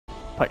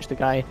punch the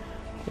guy,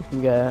 you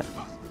can get it.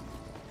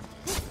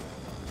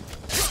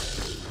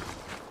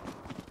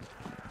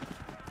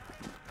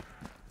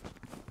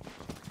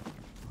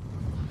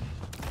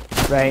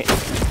 Right.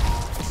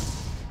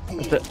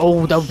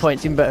 Oh, double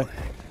points, even better.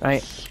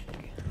 Right.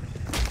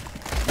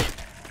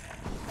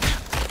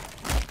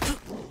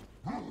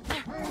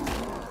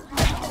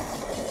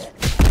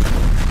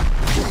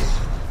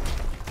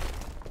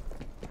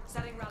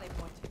 Setting rally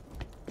point.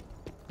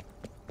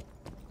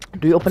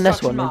 Do we open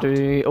this one or do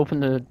we open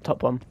the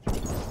top one?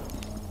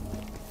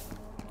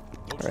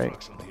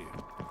 Right.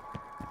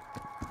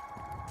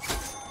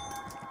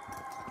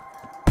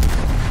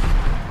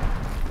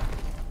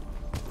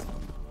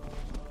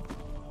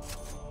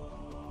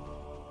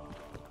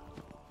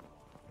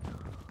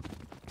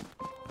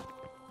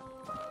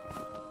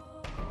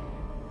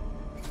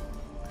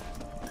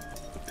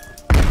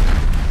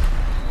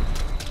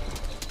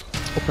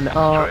 Open it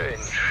up. Strange.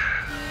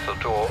 The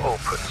door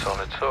opens on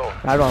its own.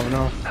 I don't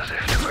know. As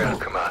if to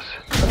welcome us.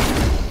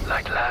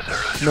 Like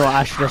Lazarus. No,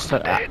 I should have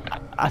started.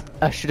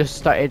 I should have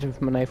started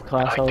with my knife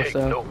class I take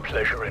also. no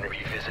pleasure in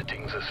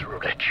revisiting this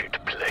wretched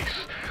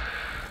place.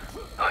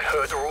 I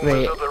heard rumors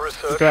Wait, of the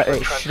research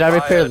wait, should I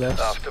repair this?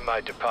 after my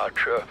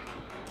departure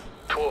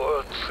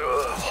towards Hit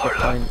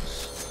Horla,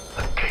 points.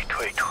 the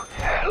gateway to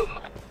hell.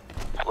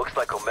 Looks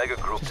like Omega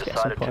Group Just get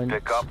decided some to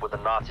pick points. up where the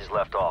Nazis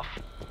left off.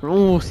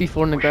 Oh,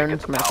 C4 in the We should ground get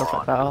to the make power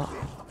stuff like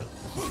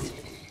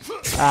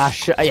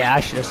that. Yeah, I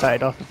should have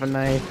started off with a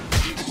knife.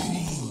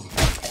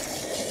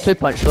 2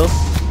 punch though.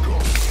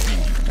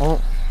 Oh,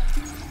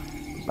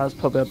 that's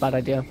probably a bad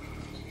idea.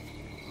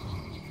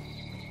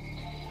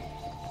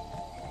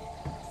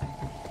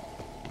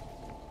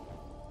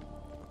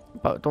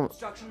 But don't.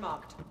 Construction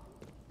marked.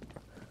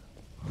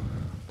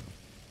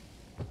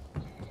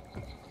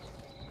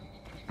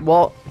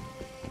 What?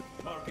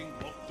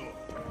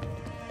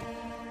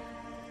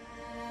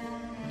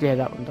 Yeah,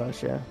 that one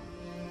does. Yeah.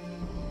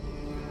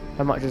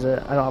 How much is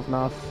it? I don't have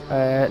enough.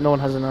 No one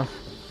has enough.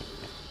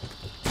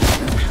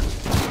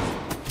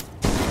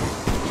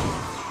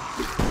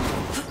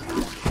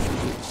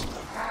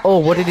 Oh,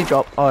 what did he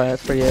drop? Oh, yeah,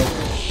 it's for you.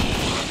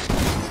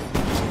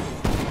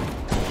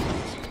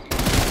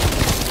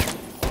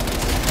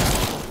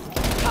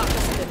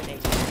 Carcass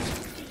eliminated.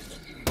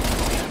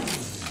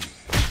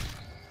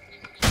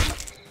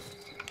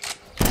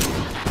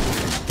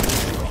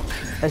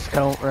 Let's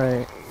count,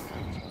 right.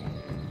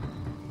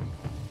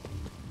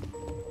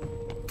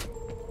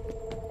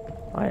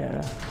 Oh,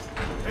 yeah.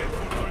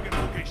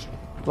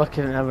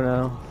 Lucky I didn't have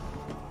enough.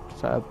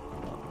 So I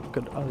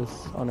good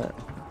odds on it.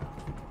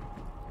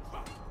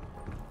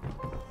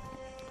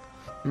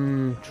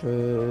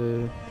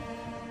 True.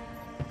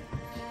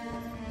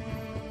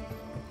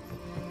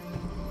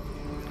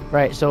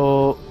 Right,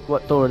 so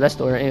what door? This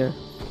door right here.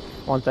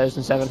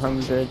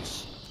 1,700.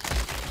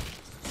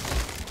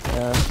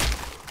 Yeah.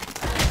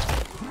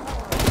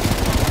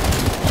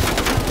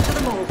 To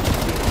the morgue.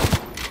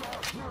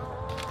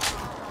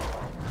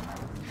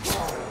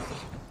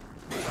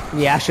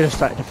 Yeah, I should have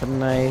started with a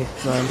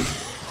knife, man.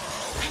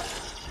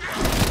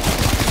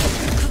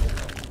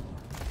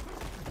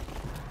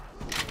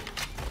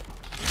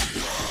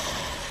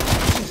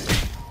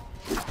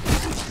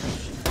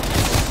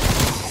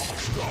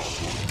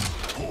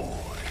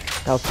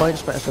 Now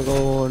points better to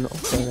go and open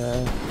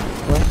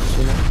whoops,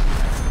 you know.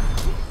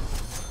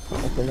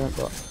 Not open it,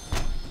 but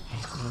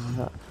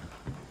that.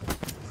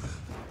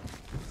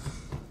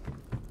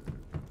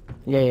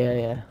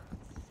 Yeah.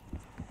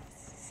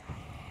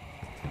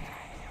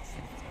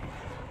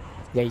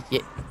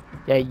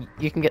 Yeah,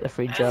 you can get the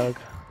free jug.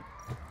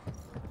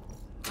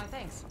 My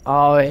thanks.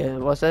 Oh, yeah,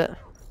 was it?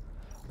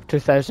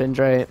 2,000,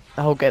 right.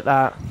 I'll get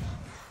that.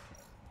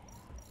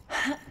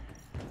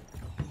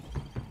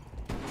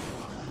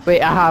 Wait,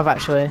 I have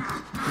actually.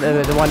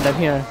 The one down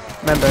here.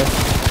 Remember?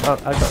 Oh,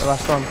 I got the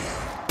last one.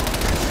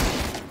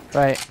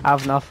 Right, I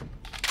have enough.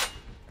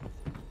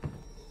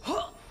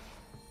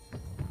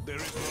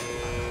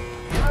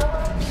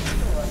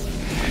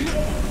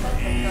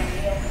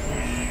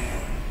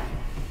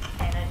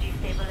 Energy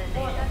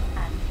stabilization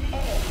and energy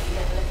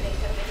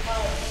stabilization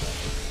required.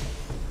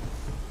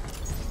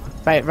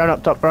 Right, run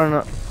up top,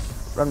 run.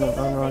 Stabilization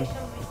restored.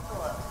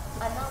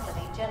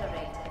 Anomaly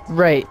generated.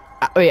 Right.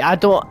 Wait, I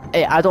don't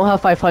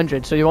have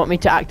 500, so you want me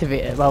to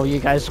activate it while you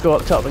guys go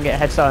up top and get a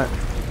head start?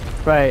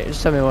 Right,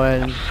 just tell me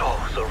when. So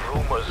the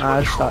rumors I'll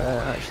were start true. it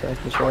actually,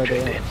 because we're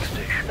Project already. N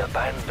Station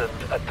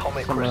abandoned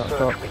atomic Somewhere up research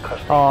top. because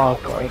they Oh, found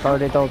a God, way it's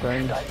already to dull another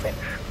ground. dimension.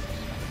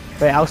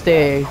 Wait, I'll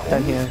stay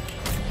down here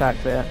to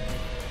activate it.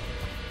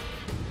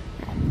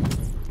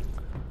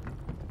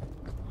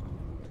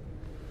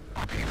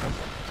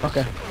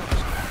 Okay.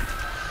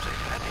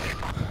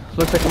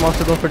 Looks like I'm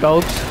also going for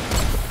dogs,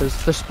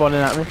 because they're spawning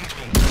at me.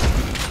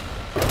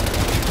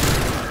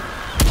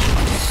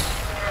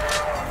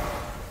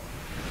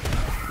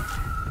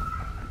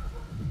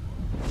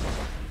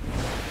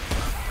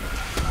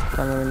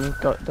 And then you've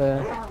got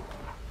the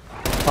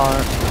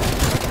part.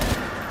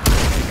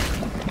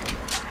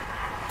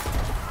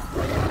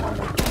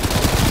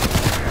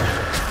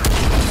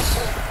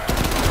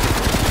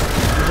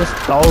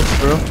 just dogs,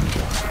 bro.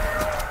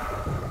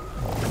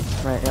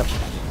 Right, yep.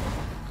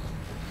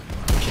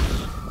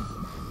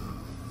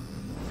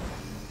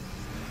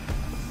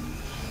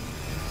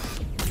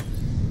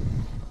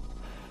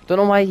 Don't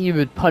know why you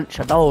would punch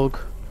a dog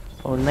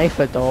or knife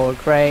a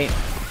dog, right?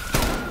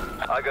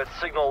 I got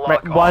signal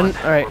Right, lock one, on.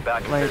 alright, We're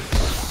back in right.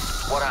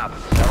 business. What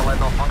happened? Satellite I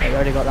malfunction?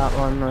 already got that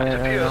one, right, It right,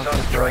 appears our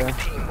right. strike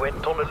team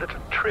went on a little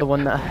trip. The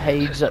one that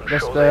hides at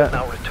this System show they have bit.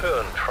 now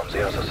returned from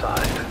the other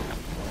side.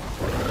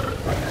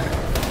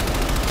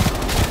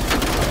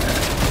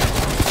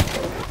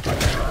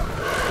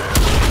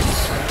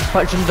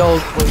 Punching dog,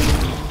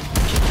 please.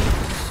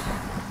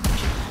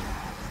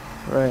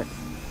 Right.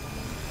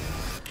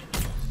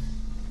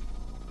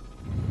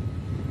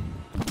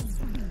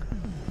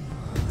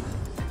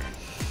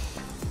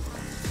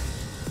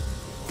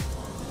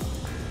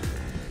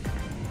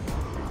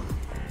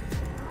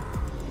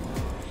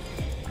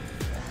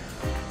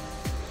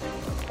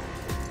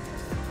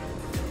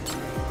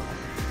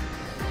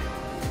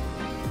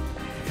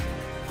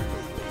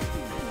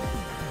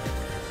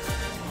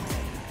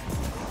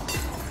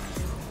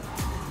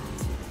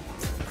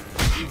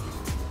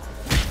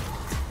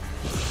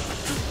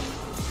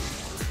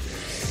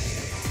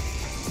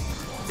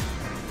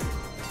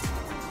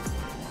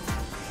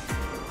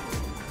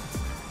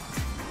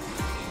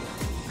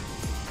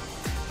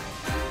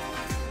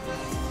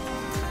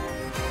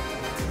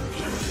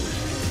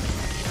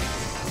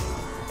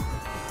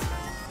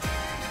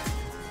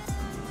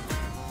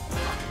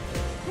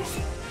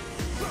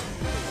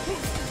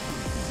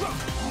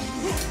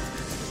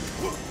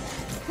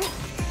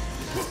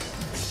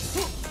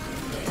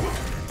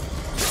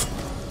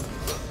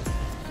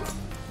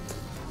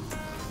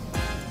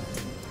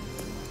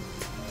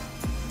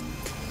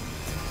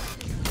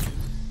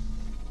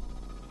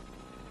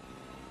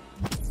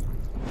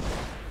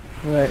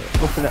 Right,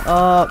 open it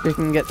up, you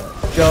can get the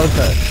jug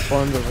that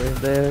spawned over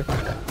there.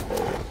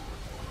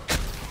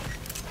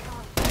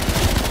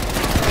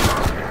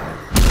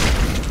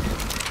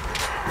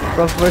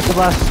 Bro, where's the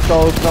last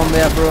dog from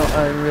there, bro?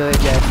 I'm really,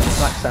 yeah,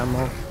 max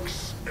ammo.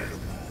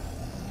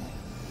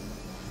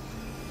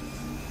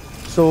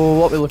 So,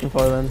 what we looking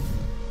for then?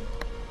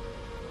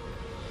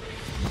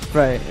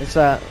 Right, it's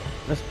that,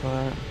 this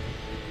part.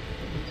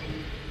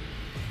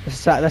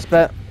 It's that, this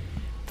bit.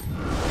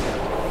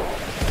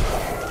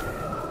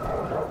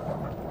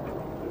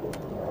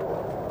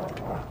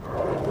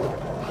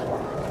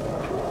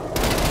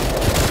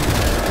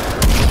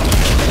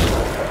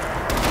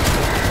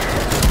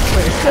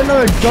 Is there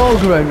another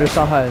dog around or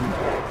something?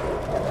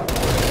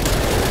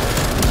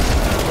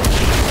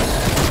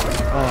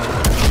 Oh.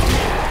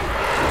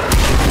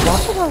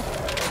 What the?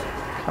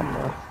 Come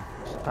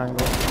on.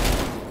 Angle.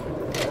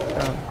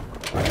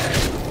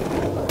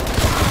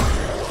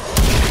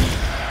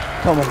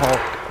 Tomahawk.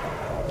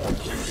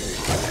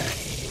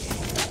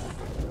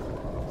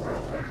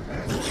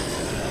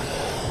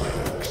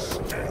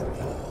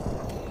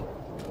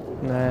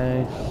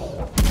 Nice.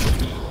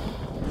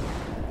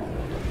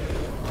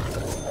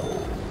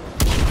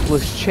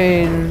 Loose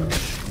chain.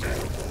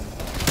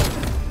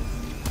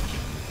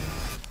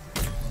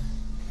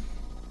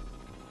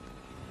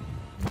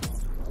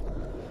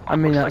 I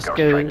mean, Looks that's like our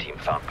good. strike team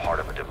found part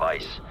of a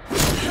device.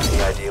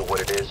 Any idea what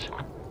it is?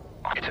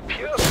 It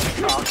appears to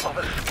be part of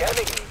a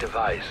scanning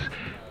device.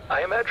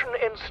 I imagine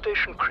End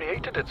Station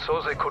created it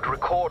so they could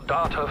record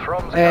data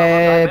from the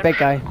other Big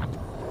dimension. guy.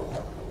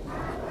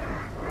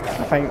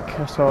 I think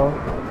I saw.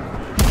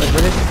 Wait,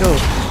 where did he go?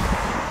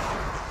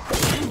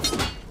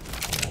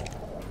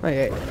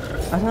 Wait,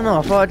 I don't know.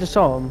 I thought I just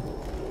saw him.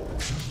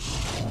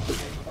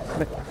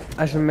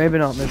 Actually, maybe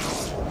not. Maybe.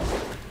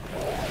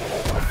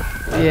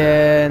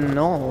 Yeah,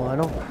 no, I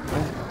don't.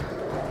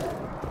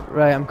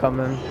 Right, I'm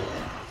coming.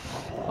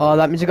 Oh,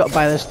 that means I got to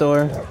buy this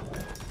door.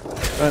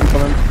 Right, I'm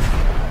coming.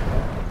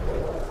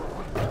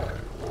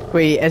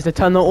 Wait, is the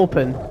tunnel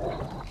open?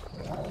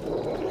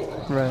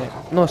 Right.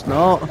 No, it's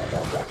not.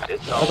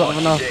 It's I don't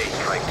have enough. day,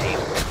 strike team.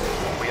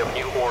 We have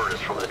new orders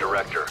from the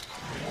director.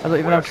 I don't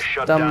even We have have to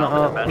shut stamina down the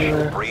up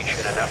dimensional here. breach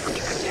in an effort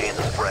to contain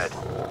the spread.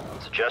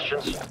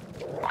 Suggestions?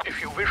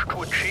 If you wish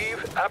to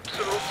achieve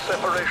absolute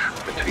separation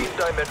between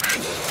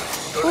dimensions,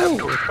 you'll have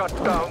to shut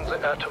down the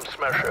Atom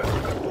Smasher.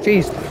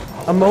 Jeez,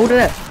 I'm molding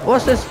it.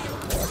 What's this?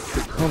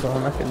 Hold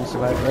on, I can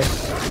survive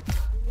this.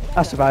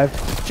 I survived.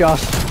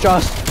 Just.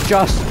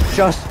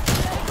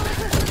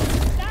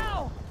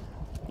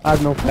 I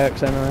have no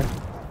perks anyway.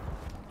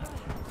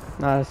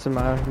 Nah, it doesn't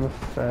matter. I'm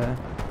with,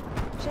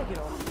 Shake it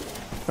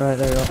off. right,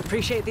 there we go.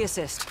 Appreciate the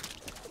assist.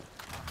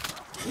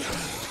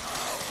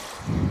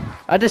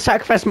 I just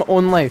sacrificed my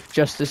own life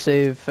just to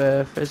save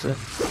Fizzy.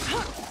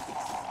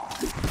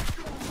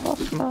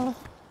 What's my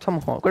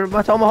tomahawk? Where did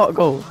my tomahawk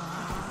go?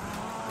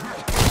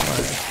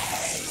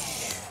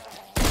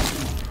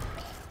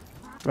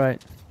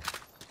 Right.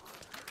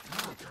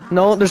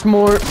 No, there's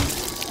more.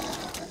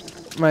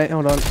 Right,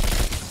 hold on.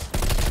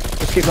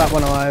 Let's keep that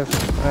one alive.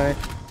 Right.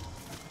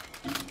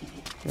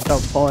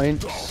 Without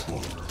points.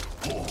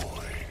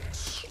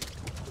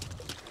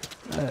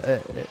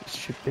 It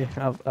should be.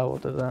 I will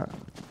do that.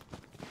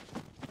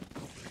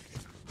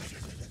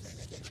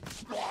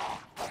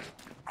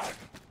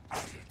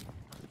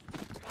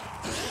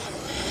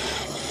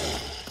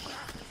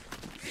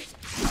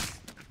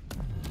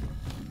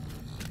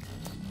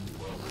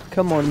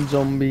 Come on,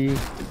 zombie.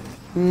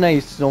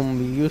 Nice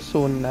zombie. You're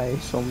so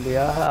nice, zombie.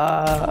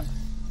 Ah.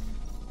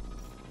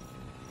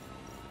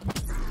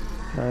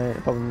 Right,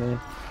 probably me.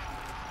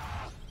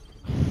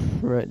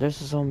 Right,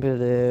 there's a zombie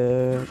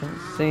there. Don't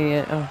see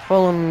it. Oh,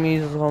 follow me,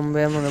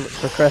 zombie. I'm gonna look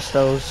for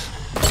crystals.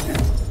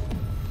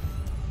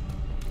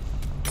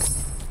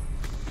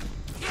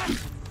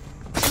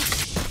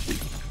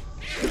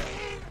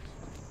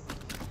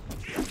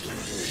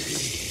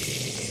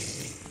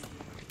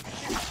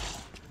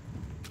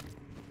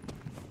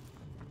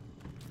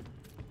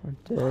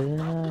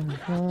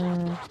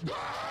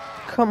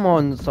 Come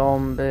on,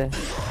 zombie.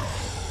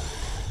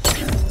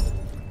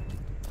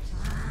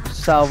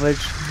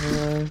 Salvage.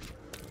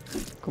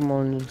 Come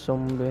on,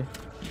 zombie.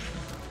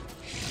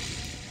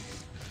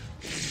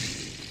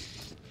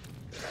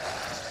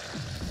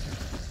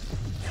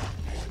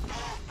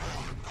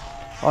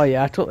 Oh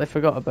yeah, I totally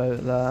forgot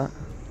about that.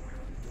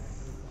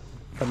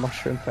 The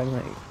mushroom thing,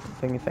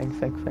 like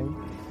thing.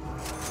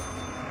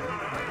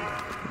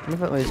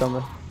 Move it,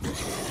 zombie.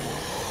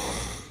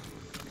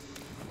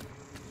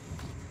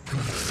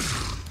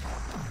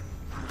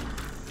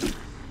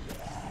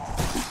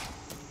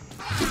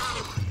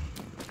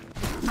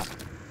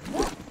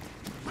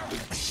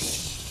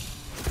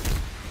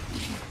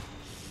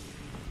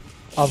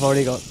 I've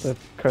already got the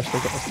crystal,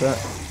 got this bit.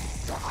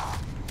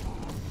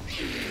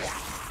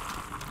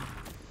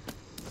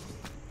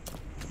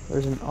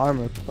 There's an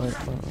armor point.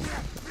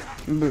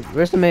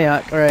 Where's the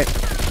Mayak? Alright.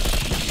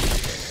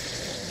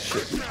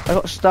 Shit. I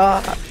got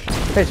star.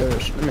 There's the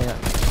Mayak.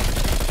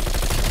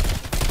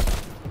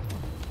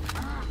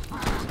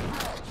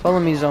 Follow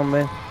me,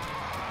 zombie.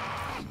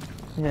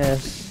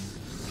 Yes.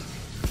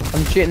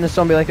 I'm treating the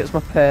zombie like it's my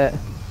pet.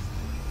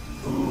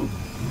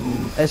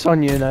 It's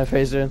on you now,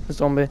 Fraser, the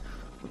zombie.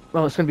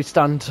 Well, it's going to be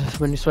stunned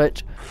when you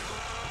switch.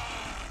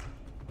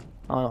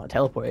 Oh, not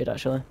teleported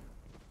actually.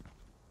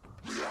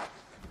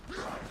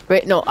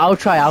 Wait, no, I'll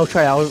try,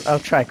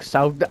 cause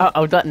I'll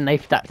do that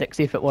knife tactic,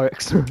 see if it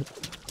works.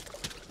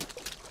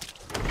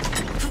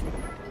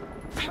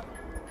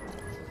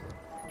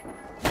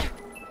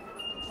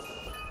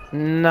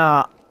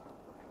 Nah.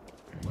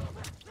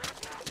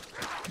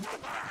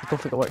 I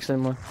don't think it works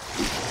anymore.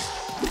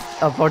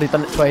 I've already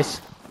done it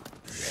twice.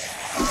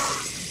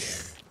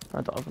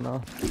 I don't even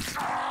know.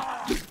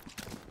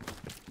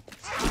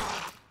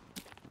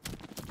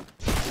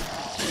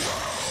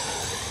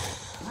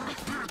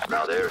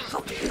 Now there's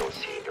something you don't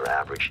see in your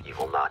average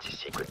evil Nazi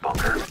secret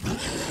bunker.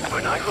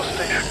 When I was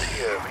stationed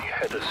here, we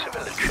had a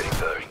similar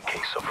chamber in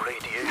case of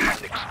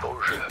radiation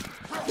exposure.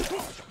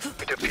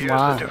 It appears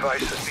Wow. the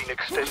device has been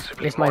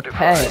extensively It's my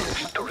modified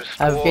pet. to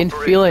restore I've gained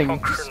brain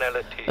feelings.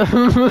 functionality to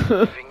the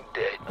living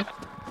dead.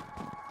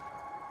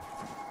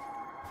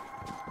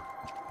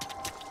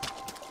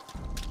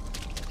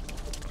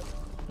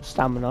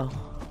 Stamina.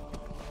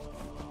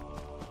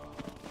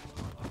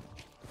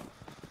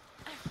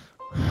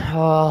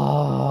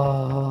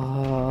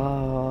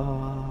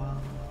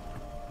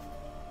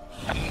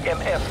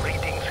 EMF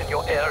readings in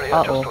your area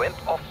Uh-oh. just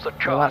went off the Well,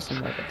 charts. that's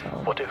a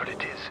negative. Whatever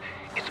it is,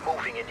 it's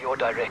moving in your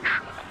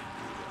direction.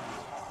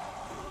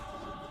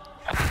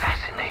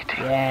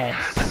 Fascinating.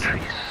 Yes. The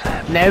tree's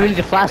sap Now we need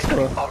a flask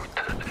though.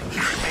 altered,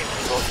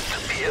 remaining what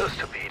appears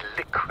to be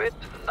liquid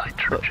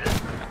nitrogen.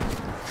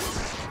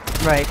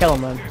 Right, kill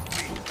him then.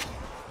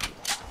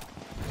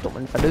 Don't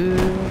mind if I do.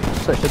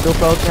 Switch the door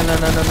frog.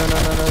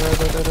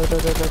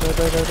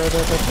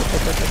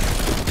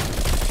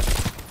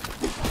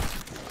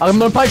 I'm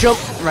gonna punch him!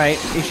 Right,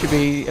 he should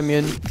be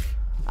immune.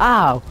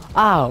 Ow!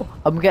 Ow!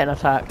 I'm getting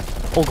attacked.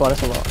 Oh god,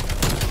 that's a lot.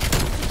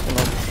 Hold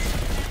on.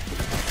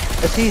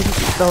 Is he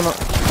still not...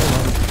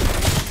 Hold on.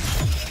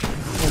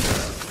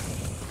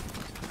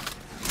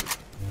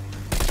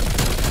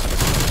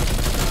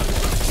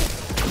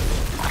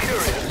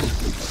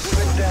 Curious,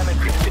 when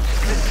damage it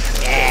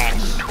splits.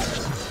 Yes!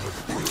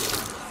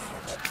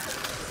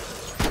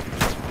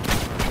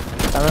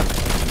 Damn it.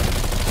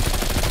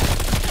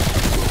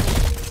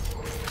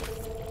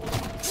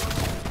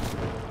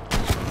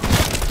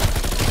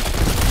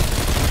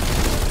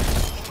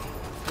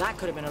 That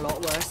could have been a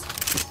lot worse.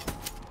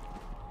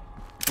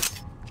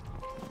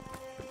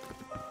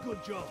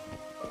 Good job.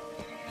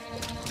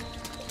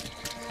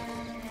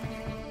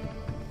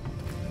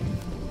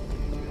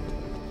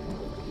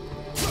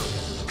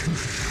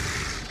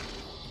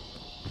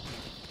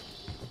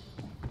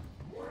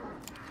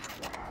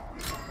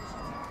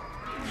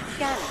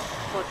 Scanning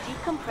for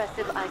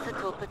decompressive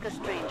isotopic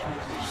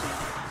estrangement.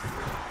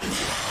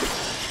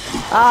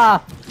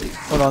 Ah!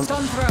 Hold on.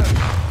 Stun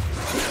throw.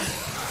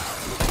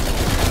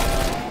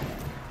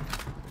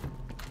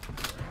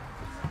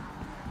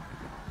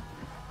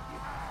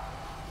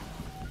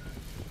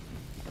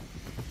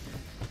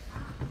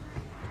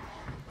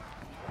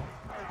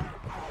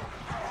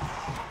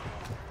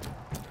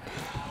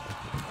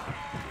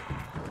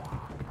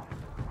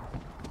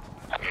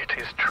 It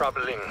is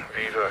troubling,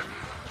 Weaver.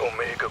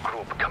 Omega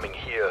Group coming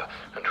here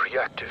and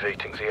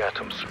reactivating the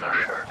Atom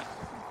Smasher.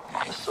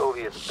 The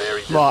Soviets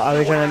buried this What, are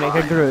we in trying to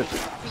make a group?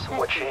 So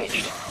what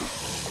changed?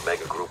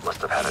 Mega Group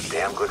must have had a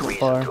damn good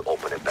reason Or- to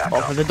open it back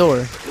What, up. for the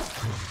door?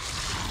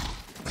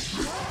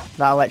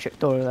 That electric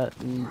door that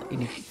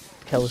he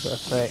kills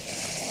us, right?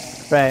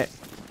 Right.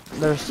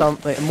 There's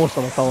something. Most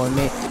of them are following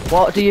me.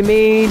 What do you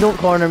mean? Don't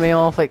corner me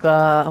off like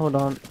that. Hold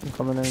on. I'm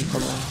coming in.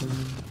 Coming in.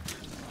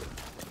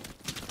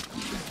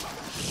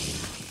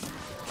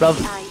 Bruv,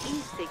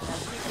 IE signal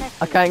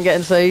detected. I can't get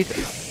inside.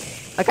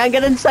 I can't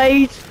get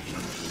inside.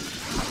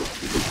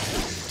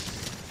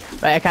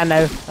 Right, I can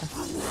now.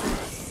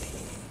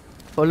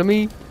 Follow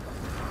me.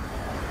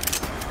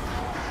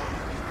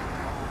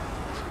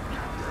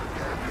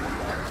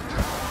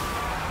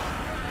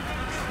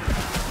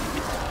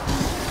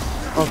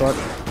 Oh god.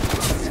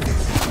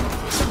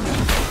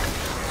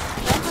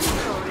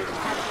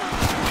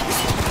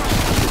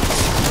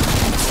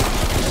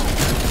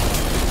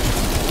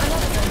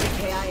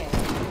 KIA.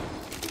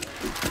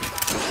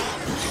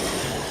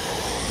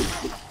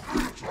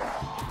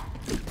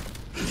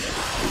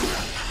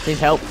 Need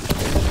help.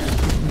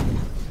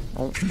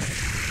 Oh.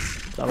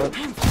 Damn it.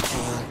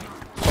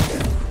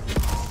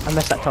 I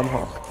missed that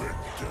tomahawk.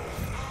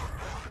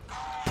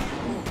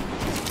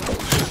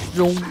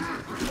 Zoom.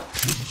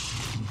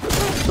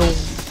 Zoom.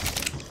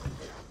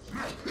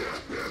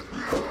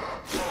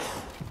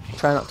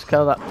 Try not to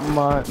kill that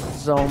mark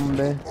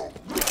zombie.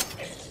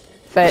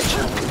 Fetch.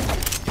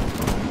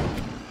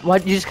 Why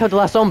did you just kill the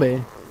last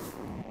zombie?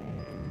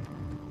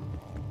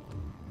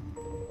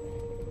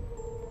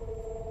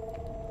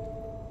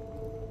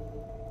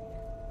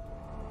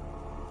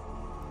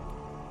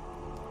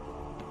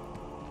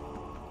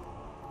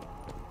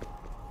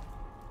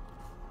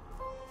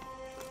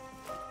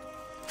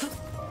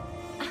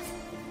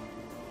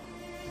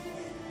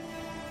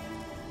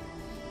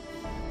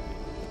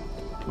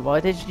 Why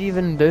did you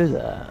even do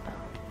that?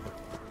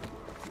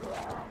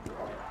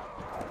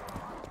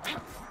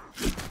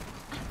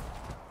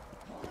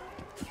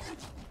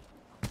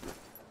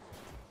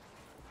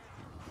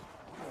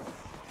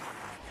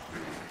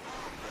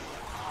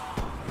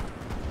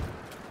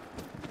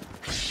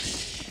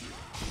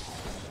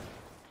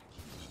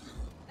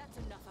 That's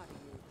enough out of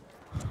you.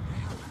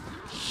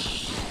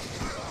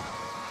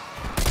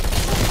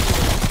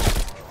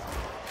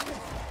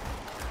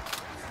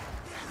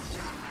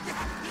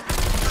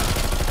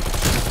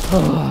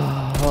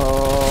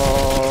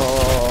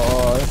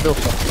 Oh, it's no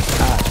fucking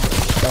cat.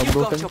 Still You've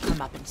broken. got your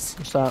comeuppance.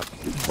 What's that?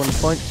 1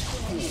 point.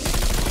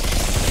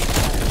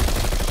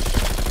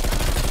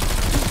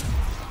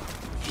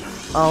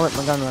 Oh, let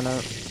my gun run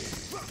out.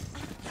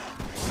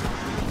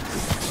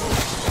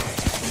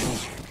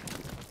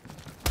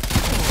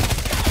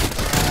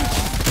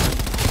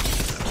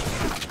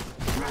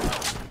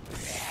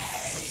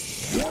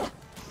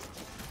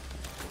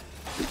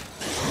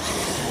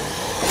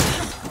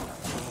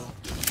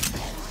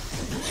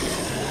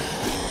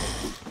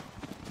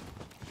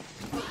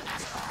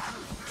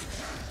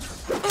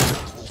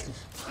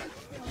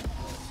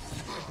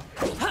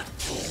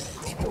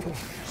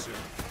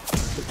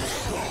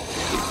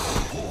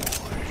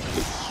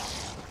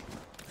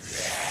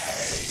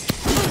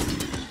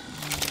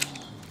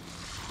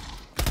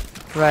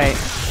 Right,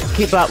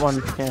 keep that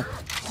one, yeah.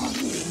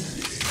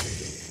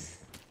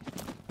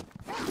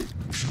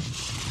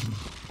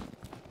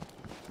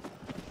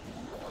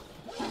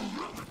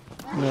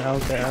 Yeah, I'll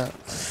get it.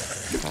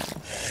 Oh.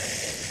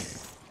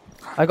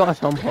 I got a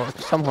tomahawk,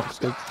 tomahawk's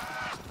good.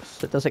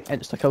 So it does like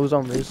insta kill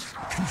zombies.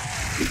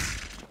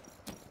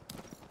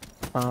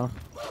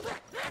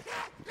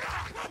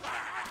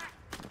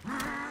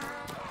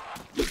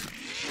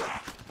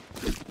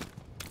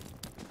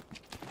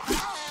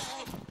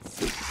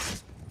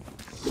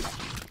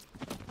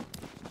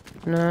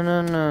 No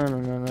no no no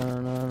no no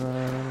no no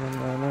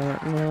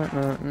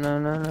no no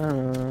no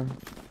no no.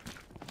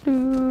 Do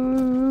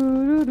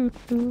do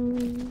do.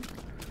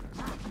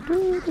 Do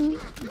do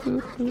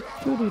do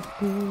do do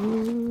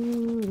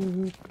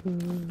do.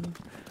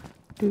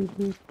 Do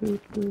do do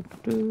do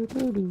do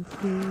do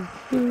do.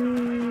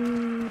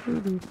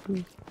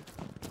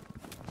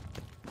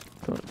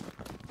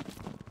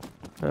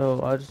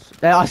 Oh, I just.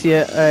 Yeah, I see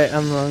it. Alright,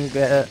 I'm gonna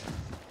get it.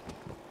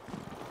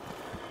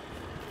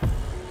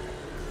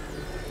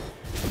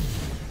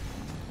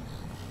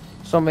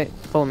 Zombie,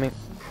 follow me.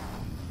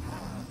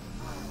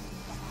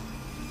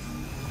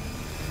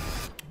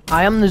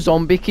 I am the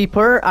zombie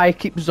keeper. I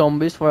keep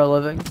zombies for a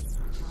living.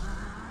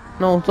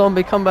 No,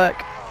 zombie, come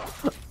back.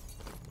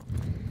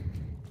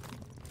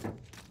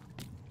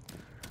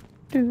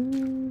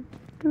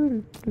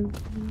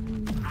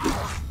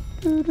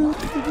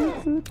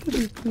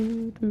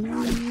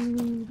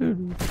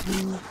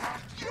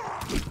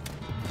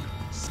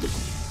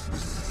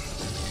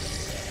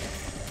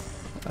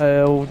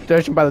 Oh,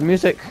 judging by the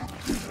music.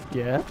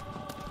 Yeah.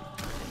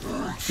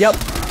 Yep.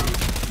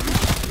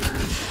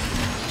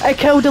 I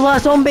killed the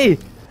last zombie.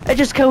 I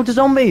just killed the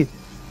zombie.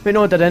 Wait,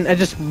 no, I didn't. I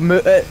just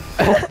moved it.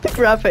 The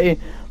gravity.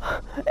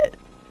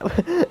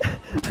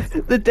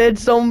 The dead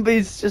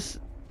zombies just.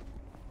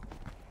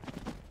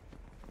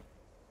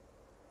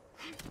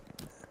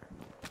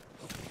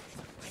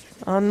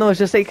 Oh no, it's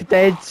just like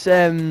dead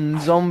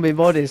zombie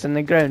bodies in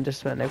the ground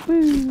just went like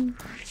woo.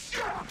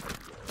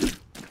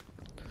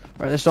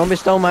 Right, the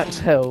zombie's still max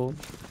health.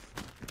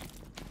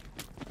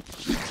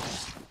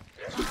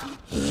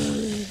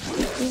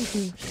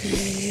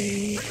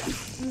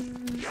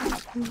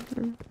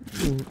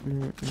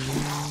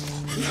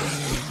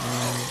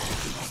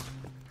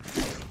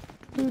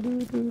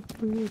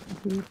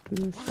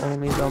 Follow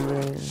me,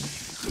 zombie.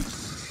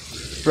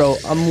 Bro,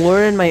 I'm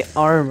lowering my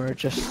armor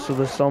just so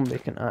the zombie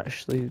can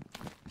actually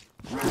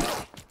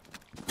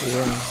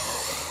win.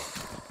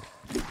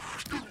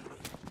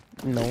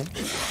 No.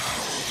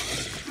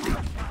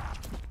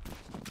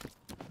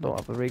 Don't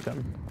have a ray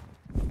gun.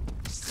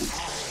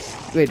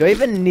 Wait, do I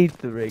even need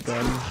the ray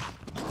gun?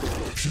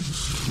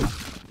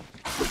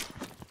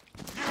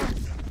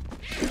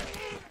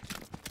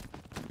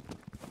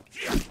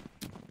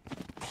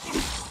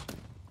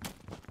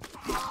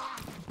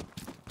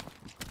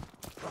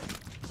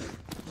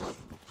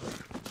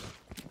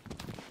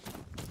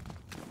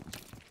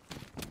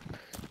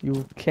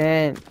 You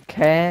can't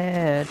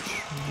catch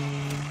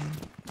me.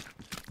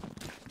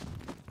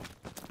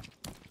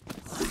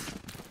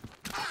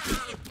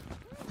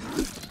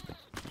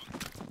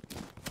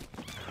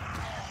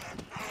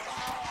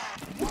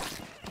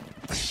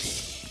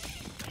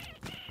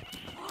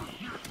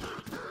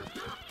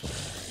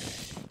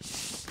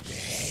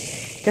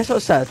 Guess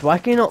what's sad? Why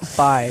can you not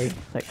buy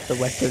like the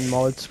weapon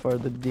mods for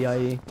the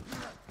DIE?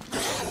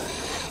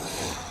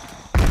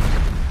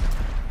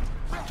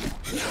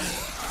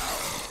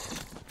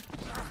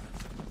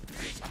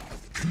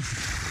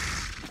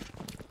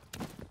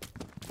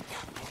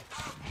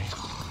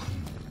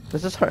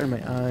 This is hurting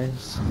my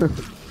eyes.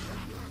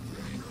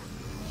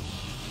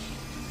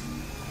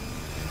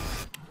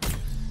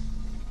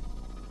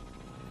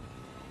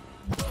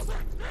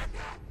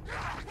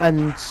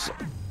 And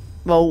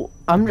well,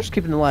 I'm just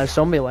keeping the last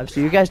zombie alive,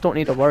 so you guys don't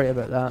need to worry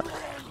about that.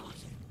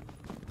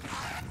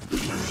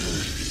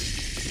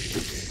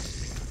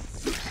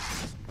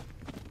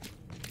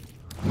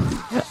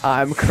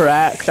 I'm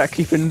cracked at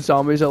keeping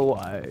zombies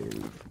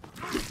alive.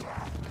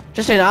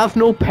 Just saying, I have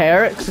no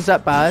perks, is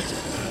that bad?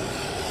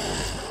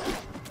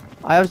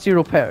 I have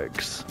 0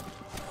 perks.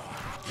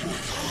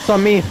 It's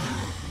on me.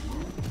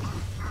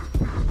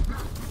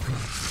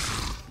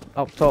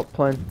 Up top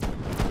plane.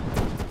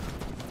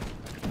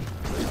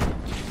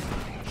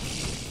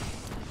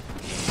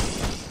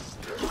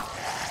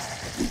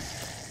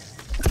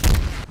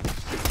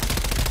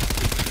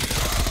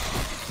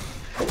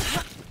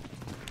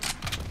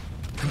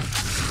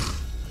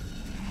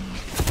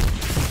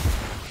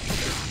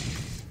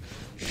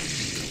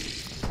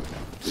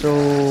 So,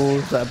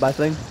 is that a bad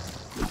thing?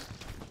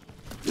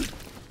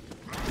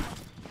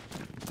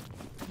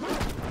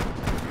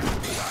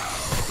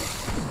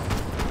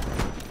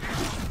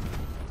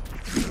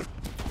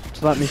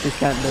 So that means you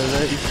can't do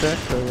that, you check,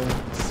 or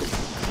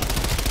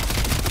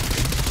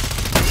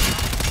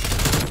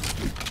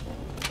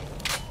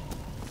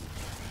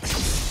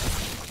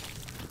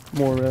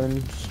more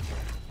rounds.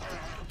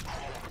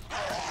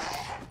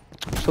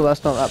 So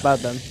that's not that bad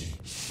then.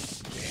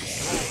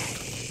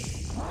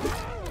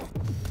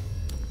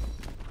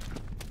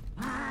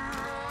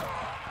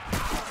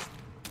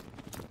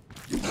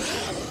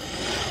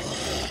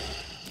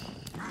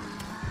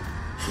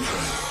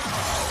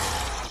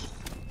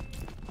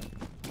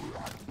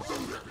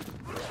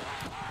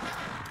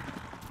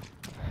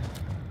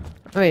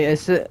 Wait,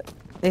 is it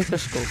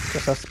Atherscope?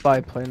 That's a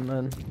spy plane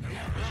then.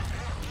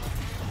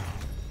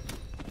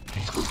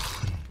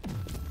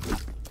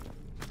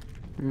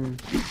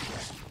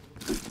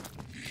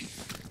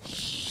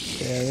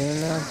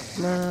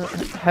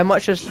 How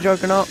much is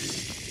Juggernaut?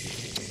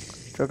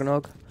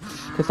 Juggernaut?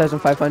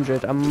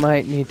 2,500. I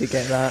might need to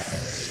get that.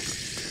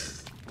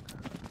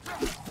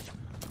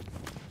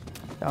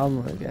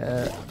 I'm gonna get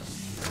it.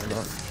 I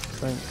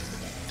think.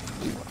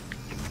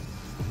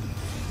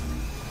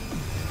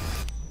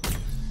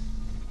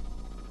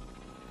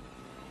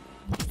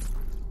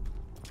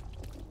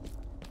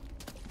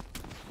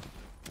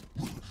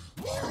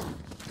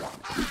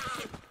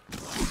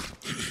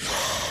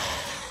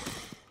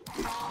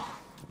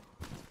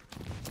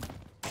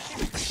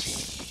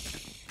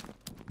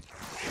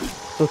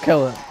 So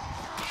kill it.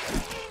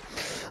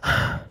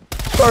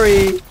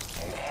 Sorry.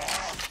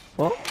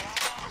 What?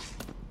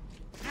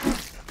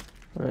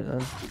 Right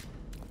then.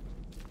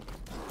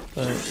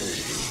 Right.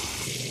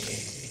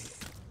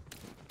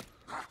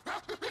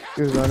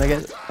 You're gonna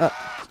get.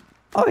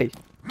 Oi!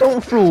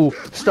 Don't throw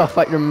stuff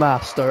at your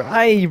master.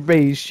 I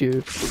raised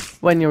you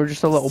when you were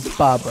just a little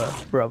baba,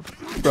 bruv.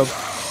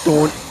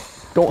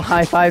 Don't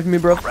high five me,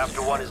 bruv.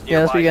 Raptor 1 is Yeah,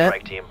 that's what you nearby,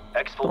 get. strike team.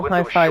 Exfil Don't window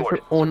high is five short,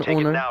 your own so take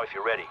it owner. now if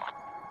you're ready.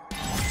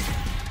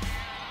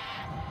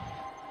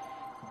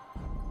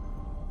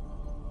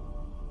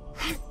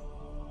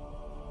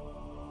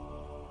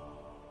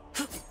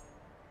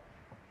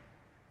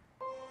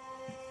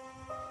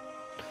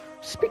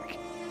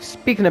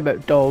 Speaking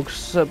about dogs,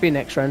 so it'll be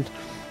next round.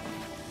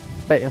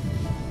 Bet you.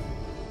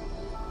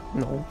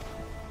 No.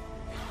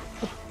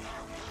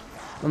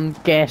 I'm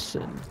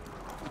guessing.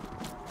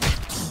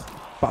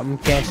 but I'm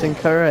guessing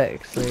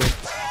correctly.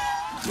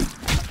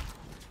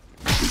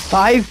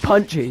 5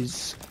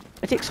 punches.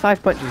 It takes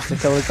 5 punches to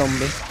kill a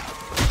zombie.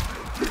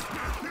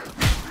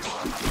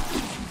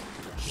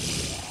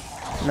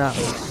 Nice.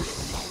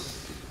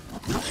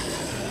 I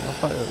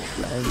thought it was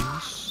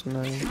friends.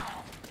 No.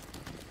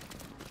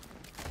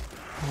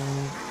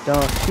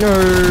 Don't. No.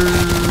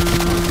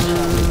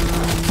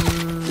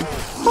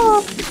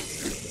 Ah.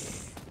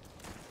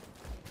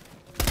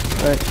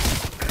 Right.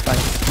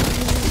 Fine.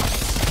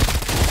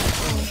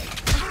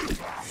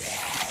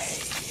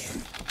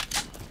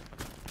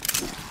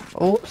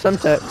 Oh, some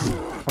tips.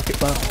 I'll keep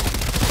that.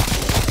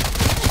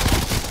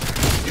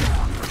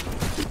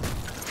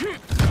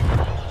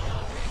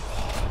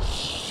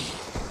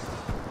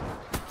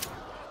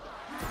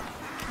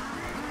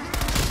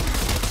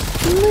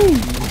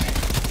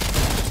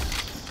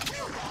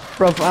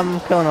 Bro, I'm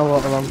killing a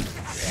lot of them.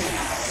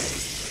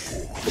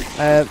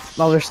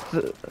 Well, there's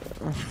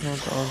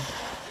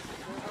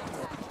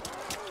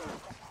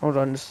hold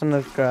on, just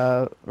gonna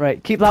grab.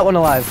 Right, keep that one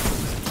alive.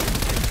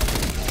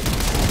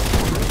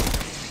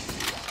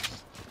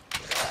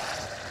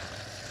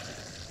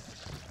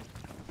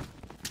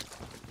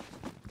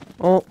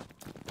 Oh.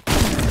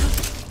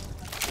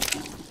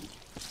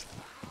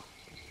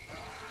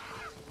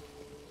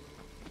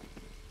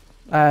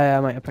 I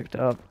might have picked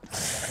it up.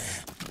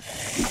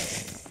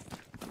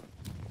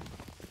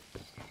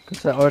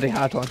 Because I already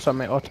had one, so I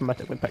might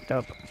automatically picked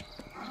up.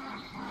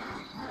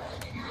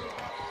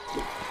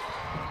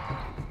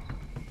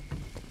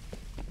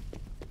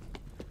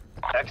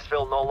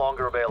 Exfil no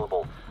longer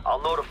available.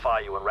 I'll notify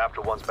you when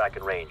Raptor 1's back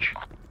in range.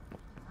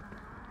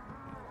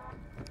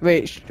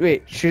 Wait,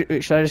 should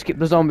I just keep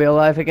the zombie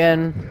alive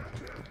again?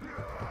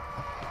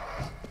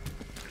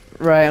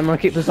 Right, I'm gonna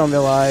keep the zombie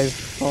alive.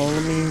 Follow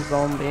me,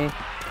 zombie.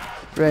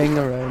 Ring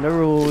around the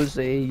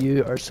rosy,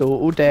 you are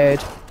so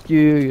dead.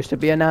 You used to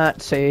be a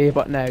Nazi,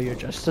 but now you're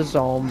just a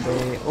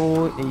zombie.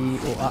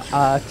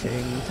 Oh-ee-oh-ah-ah,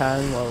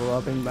 ting-tang,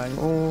 la-la, bing-bang.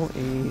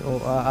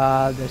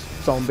 Oh-ee-oh-ah-ah, this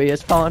zombie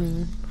is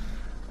fun.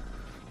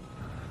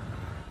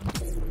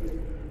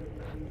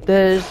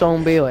 This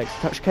zombie likes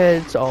to touch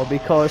kids, all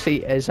because he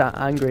is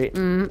angry.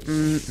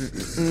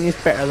 He's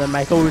better than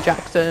Michael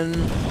Jackson.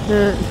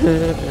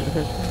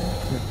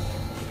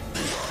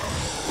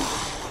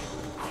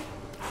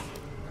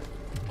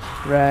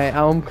 Right,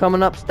 I'm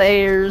coming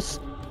upstairs.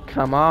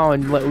 Come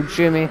on, little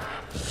Jimmy.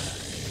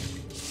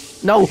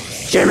 No,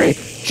 Jimmy!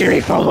 Jimmy,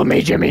 follow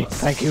me, Jimmy!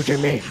 Thank you,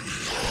 Jimmy.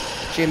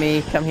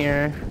 Jimmy, come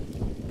here.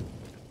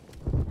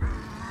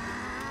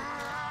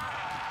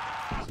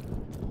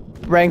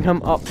 Bring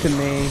him up to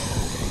me,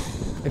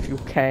 if you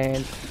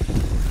can.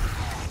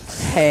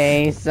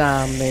 Hey,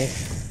 zombie.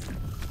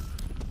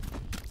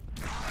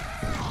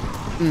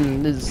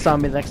 This is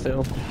zombie likes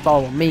to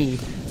follow me.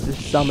 This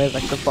zombie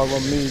likes to follow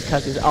me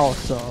because he's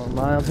awesome.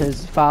 I'm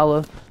his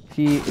follower.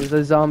 He is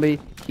a zombie.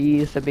 He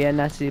used to be a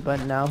Nazi, but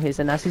now he's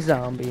a Nazi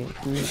zombie.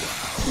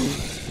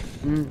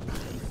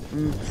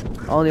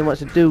 All he wants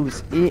to do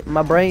is eat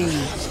my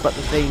brains, but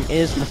the thing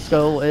is, my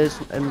skull is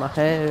in my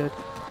head.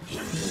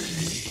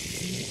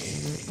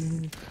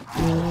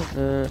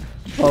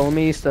 Follow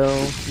me still.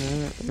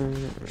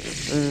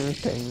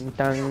 Ting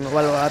tang,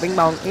 walla bing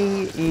bong,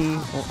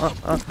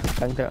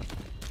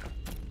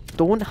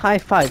 Don't high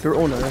five your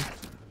owner.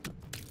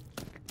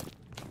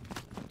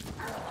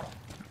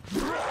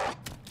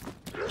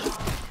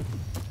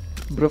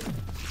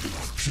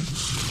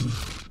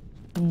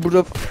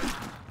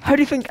 How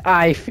do you think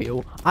I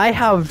feel? I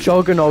have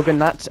Juggernog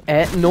and that's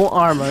it. No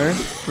armor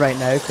right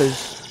now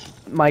because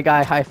my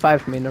guy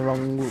high-fived me in the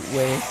wrong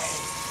way.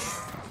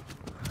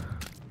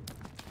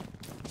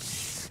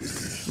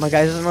 My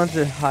guy doesn't want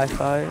to do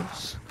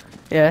high-fives.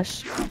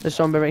 Yes, there's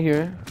zombie right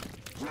here.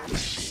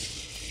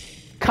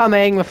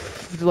 Coming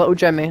with little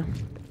Jimmy.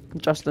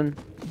 Justin.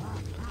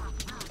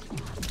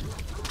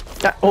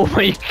 Oh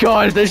my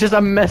god, there's just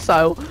a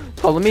missile.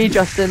 Follow me,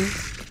 Justin.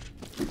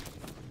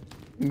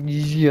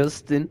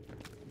 Justin.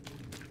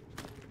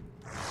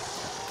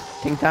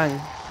 Ting tang.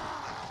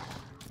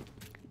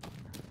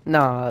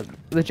 Nah,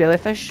 the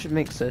jellyfish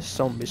makes this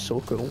zombie so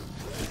cool.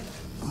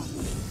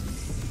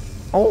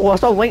 Oh, I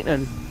saw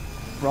lightning.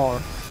 Roar.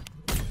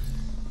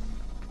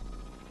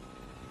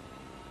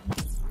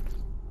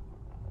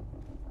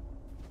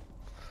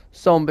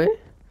 Zombie.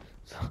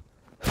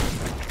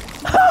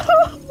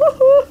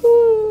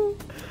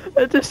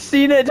 I just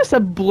seen it just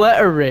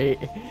obliterate.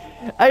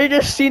 I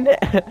just seen it.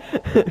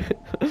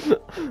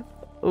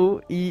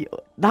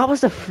 That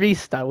was a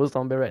freestyle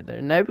zombie right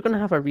there. Now we're gonna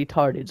have a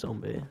retarded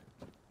zombie.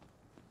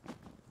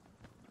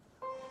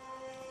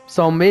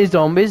 Zombies,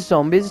 zombies,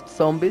 zombies,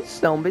 zombies,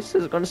 zombies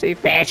is gonna say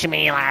fetch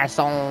me my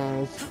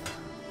songs.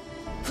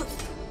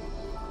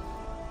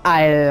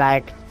 I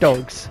like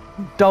dogs.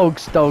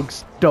 Dogs,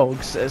 dogs,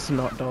 dogs. It's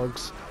not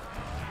dogs.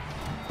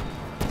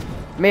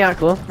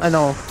 Miracle, I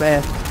know,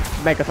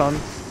 Megathon.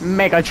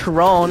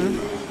 Megatron.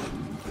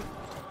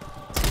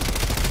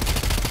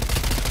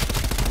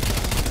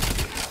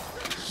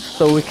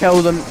 So we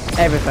kill them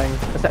everything,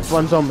 except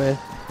one zombie.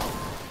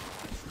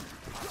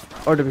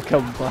 Or did we kill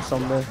the last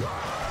zombie?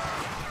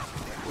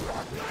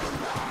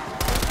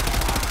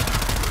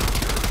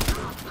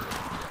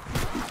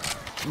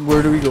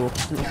 Where do we go?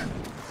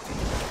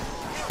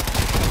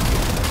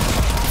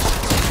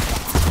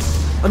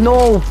 Oh,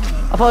 no!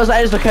 I thought it was the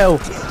extra kill.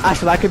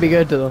 Actually, that could be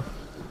good though.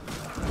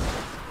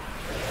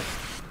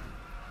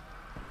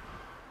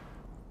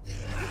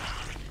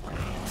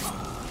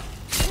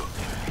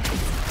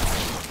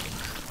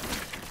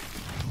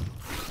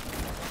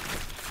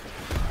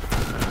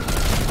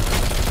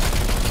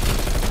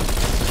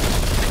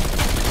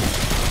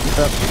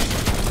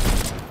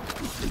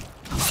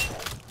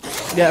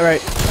 Yeah,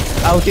 right.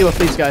 I'll deal with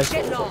these guys.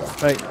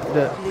 Right.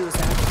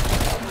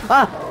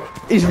 Ah!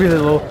 He's really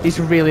low. He's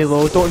really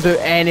low. Don't do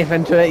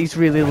anything to it. He's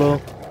really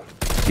low.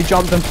 He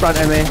jumped in front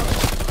of me.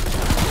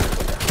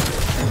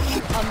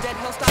 Undead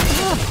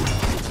hostile.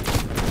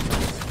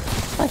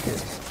 Thank you.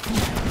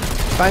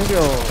 Thank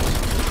you.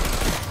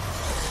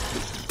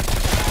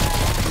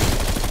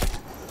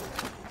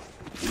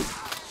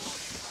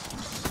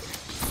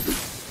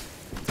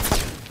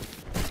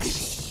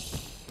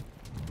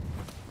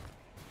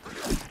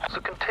 The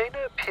container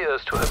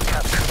appears to have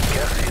captured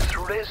gaseous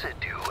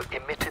residue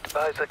emitted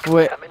by the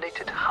Wait.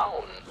 contaminated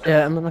hound.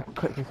 Yeah, I'm gonna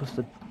quickly close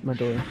my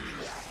door.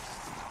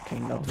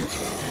 Kind of.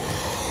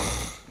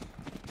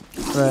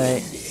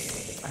 Right.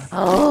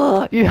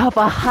 Oh, you have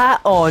a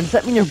hat on. Does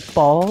that mean you're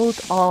bald?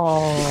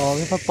 Oh,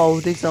 you have a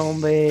baldy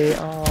zombie.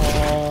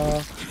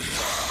 Oh.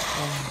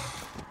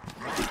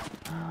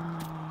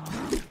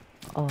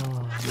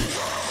 Oh.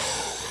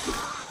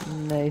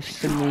 Nice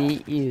to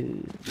meet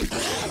you.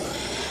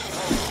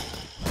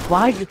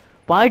 Why did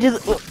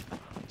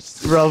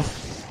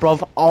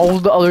bruv, all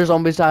the other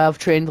zombies I have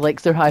trained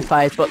likes their high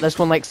fives, but this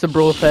one likes the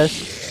bro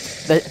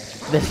fist.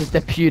 This is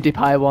the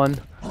PewDiePie one.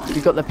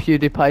 You got the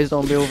PewDiePie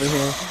zombie over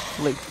here,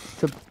 like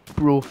to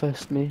bro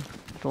fist me.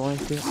 Don't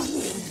like it.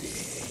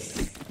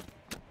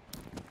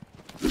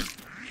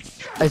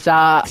 Is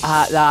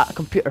that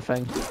computer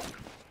thing?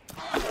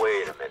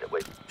 Wait a minute,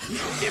 wait.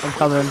 If I'm we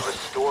coming. could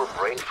restore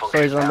brain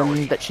Sorry, zombie, I'm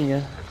functionality, ditching you.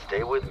 and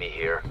stay with me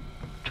here,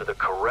 to the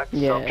correct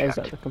Yeah, subject, is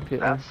that the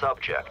computer? that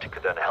subject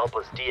could then help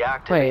us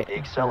deactivate Wait, the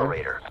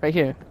accelerator. right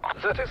here.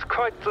 That is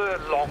quite the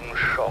long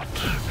shot,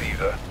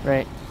 Beaver.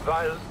 Right.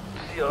 While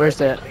Where's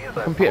the theoretically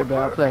that computer would bit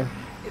up work, there?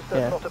 Is that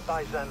Yeah. not a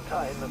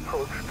Byzantine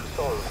approach to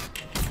solve?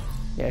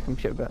 Yeah,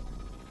 computer bit.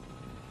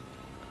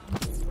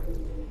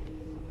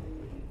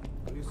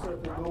 Are you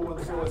certain no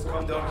one saw us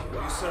come down here?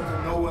 Are you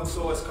certain no one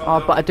saw us come Oh,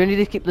 down but I do need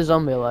to keep the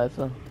zombie alive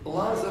though.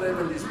 Lazarev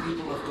and his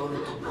people have gone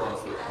into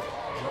Bosnia.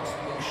 Just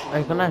make sure Are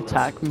you gonna no one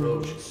attack me?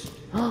 approaches.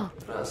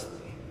 Trust me,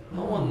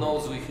 no one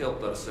knows we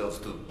helped ourselves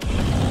to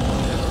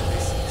whatever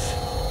this is.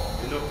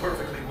 You know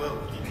perfectly well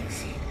what it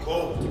is.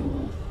 Gold.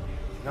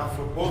 Now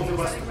for both of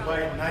us to buy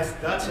a nice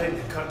dacha in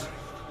the country.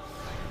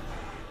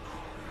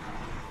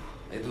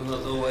 I do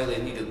not know why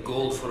they needed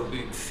gold for a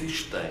big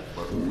fish tank,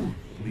 but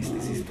at least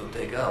this is to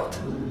take out.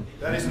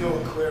 That is no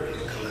aquarium,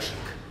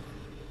 Kalashnik.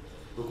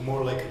 Look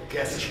more like a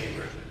gas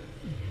chamber.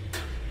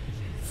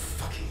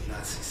 Fucking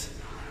Nazis.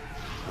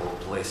 Whole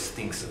place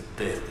stinks of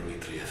death,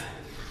 Dmitriev.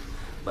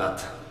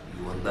 But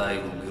you and I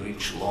will be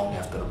rich long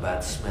after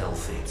bad smell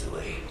fades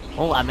away.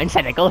 Oh, I'm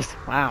inside a ghost.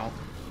 Wow.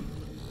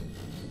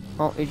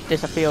 Oh, he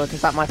disappeared.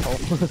 Is that my fault?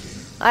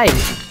 Hey!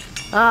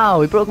 Oh,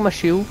 he broke my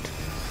shield.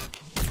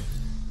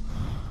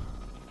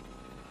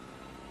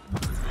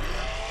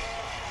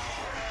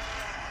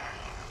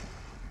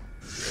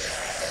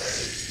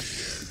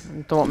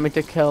 Don't want me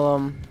to kill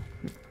him.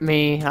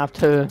 Me have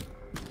to.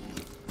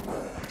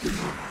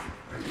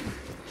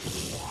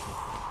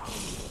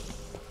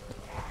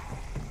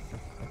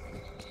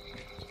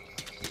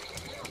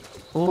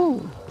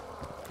 Ooh.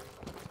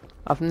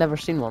 I've never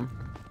seen one.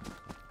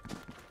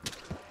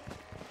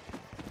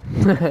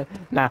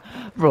 Nah,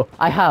 bro,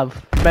 I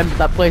have. Remember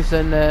that place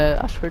in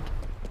Ashford?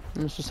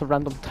 And it's just a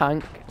random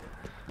tank.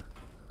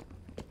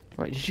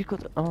 Right, did you go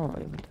to... Oh,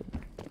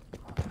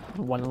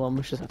 one of them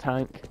was just a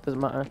tank. Doesn't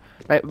matter.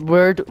 Right,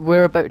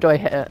 where about do I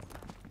hit it?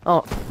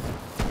 Oh.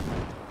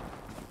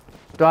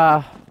 Do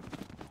I...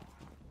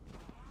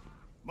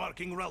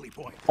 Marking rally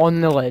point.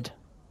 On the lid.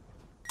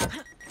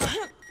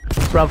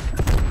 Bruv.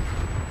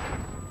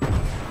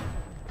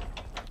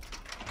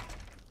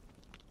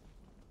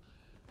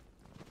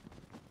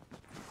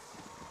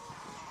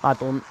 I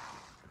don't.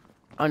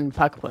 I'm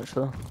pack a punch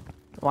though.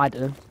 Well, I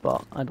do,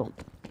 but I don't.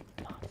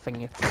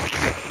 Thingy.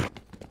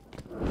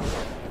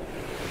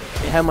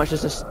 How much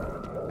is this?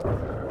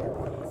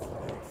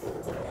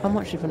 How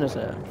much even is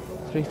it?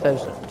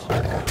 3,000.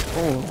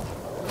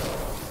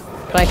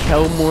 Oh. Can I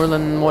kill more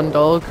than one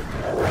dog?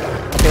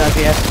 Okay, that's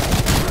yes.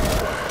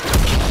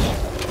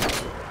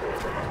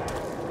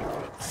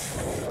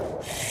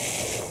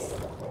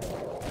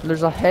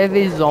 There's a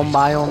heavy zombie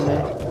on me.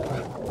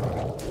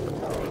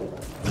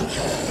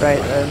 Right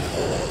then.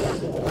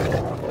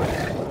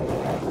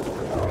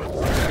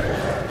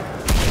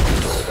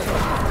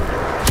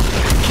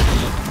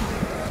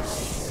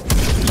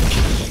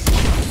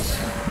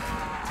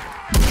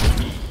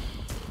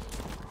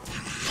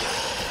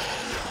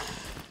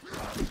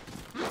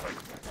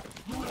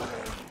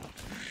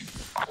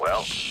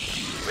 Well,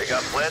 we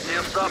got plenty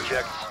of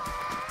subjects.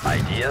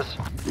 Ideas?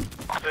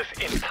 This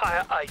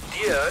entire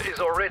idea is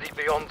already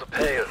beyond the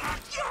pale.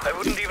 I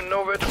wouldn't even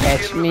know where to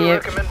Catch begin with me a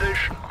if-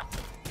 recommendation.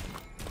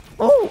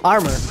 Oh,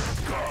 armor.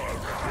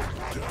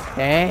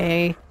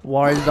 Hey,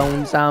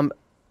 Warzone Sam.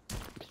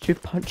 Did you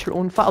punch your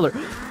own father?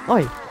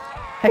 Oi.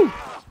 Hey.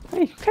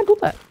 Hey, can't do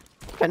that.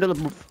 Can't do that,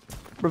 bruv.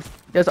 Bruv,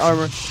 there's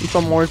armor. He's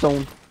from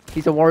Warzone.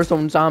 He's a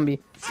Warzone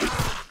zombie.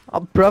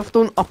 Bruv,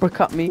 don't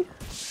uppercut me.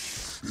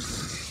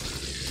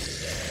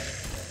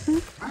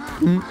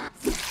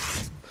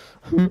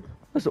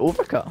 That's an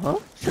overcut, huh?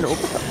 It's an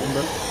overcut,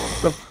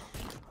 bro.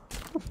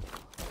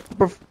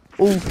 Bruv.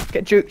 Oh,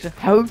 get juked.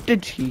 How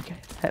did he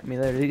hit me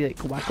there? Did he like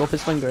whack off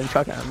his finger and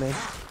chuck it at me?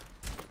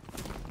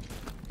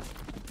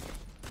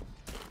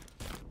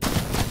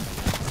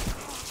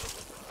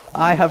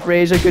 I have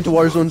raised a good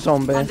Warzone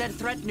zombie. Undead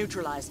threat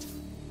neutralized.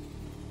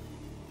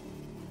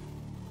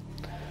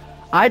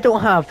 I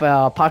don't have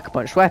a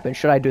Pack-a-Punch weapon.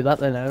 Should I do that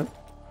then now?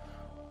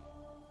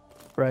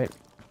 Right.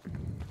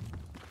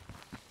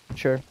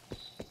 Sure.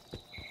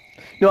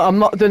 No, I'm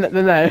not doing it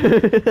then now.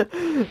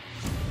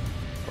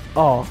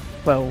 Oh,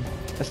 well,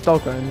 it's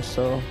dog round,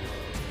 so...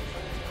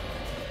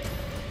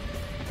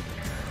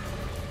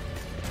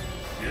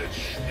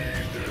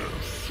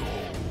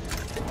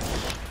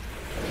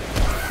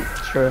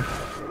 Sure.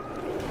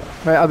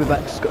 Right, I'll be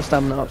back. Just got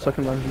stamina up so I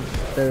can run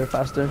there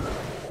faster.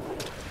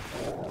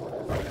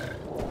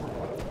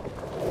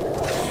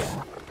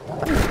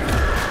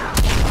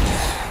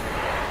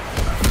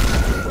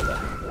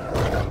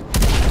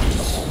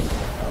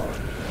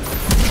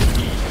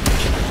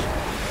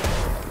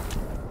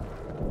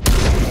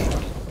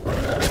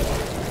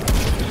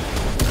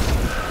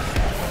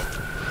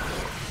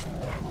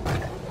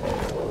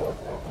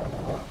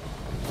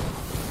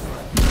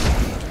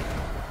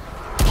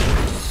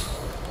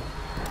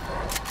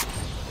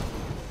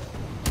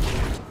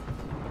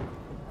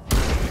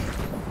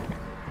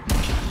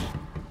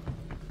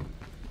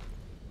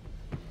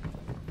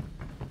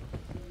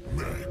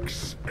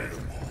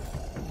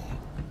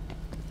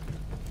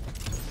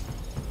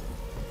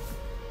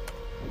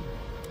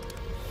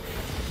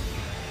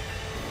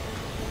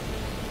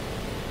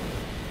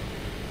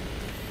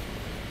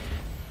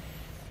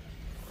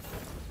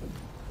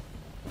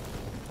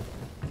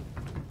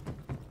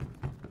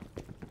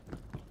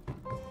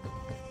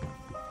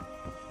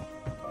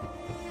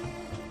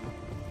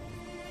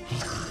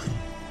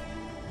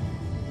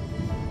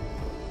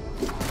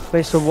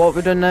 Wait, so what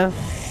we're doing now?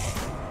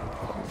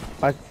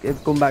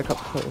 It's going back up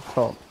to the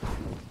top.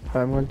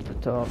 Right, I'm going to the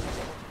top.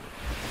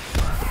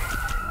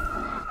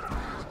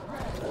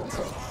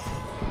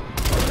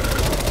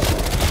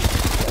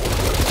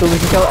 So we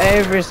can kill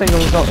every single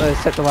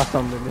except the last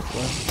number,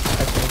 basically.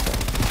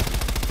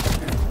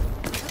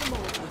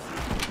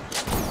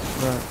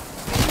 Right.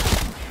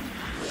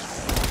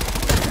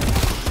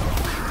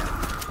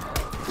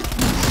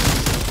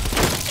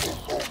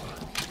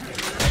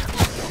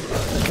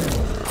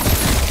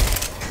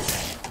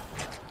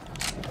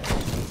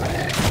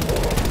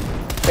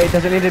 Wait,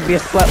 does it need to be a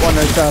split one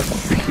or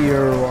just a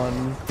pure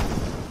one?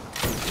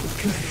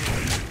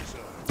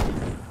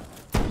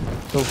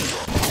 So,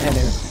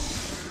 anyway.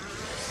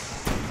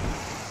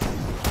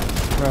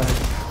 Right.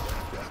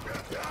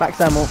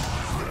 Back ammo.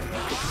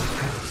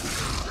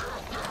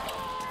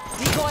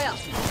 Decoy up.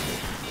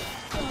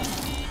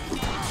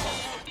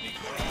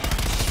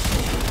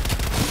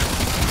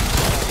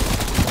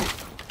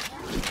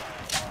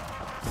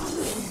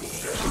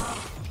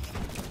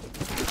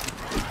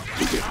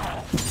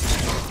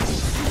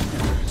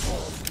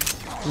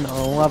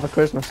 No, we'll have a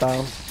Christmas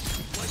style.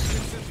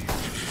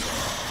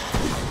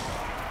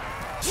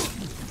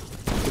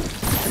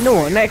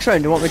 No, next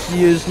round, you want me to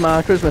use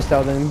my Christmas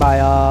style then buy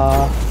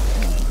a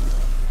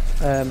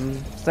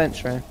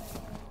Sentry.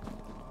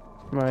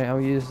 Right,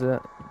 I'll use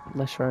it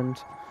this round.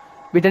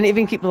 We didn't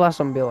even keep the last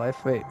one be alive.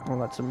 Wait, well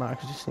that doesn't matter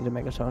because you just need a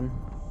Megaton.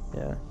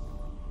 Yeah.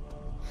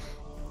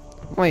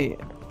 Wait,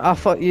 I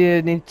thought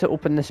you need to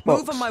open this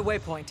box. Move on my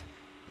waypoint.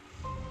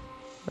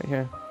 Right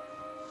here.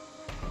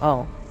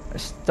 Oh, it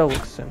still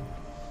looks the same.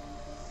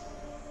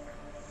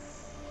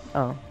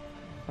 Oh,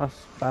 that's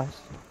fast.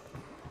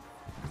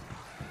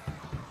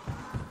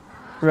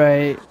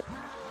 Right.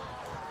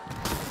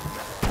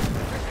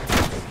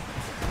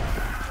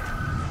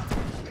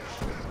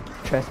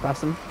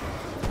 Trespassing.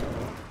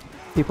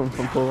 People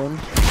from Poland.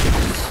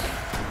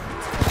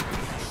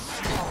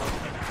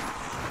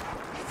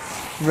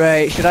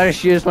 Right, should I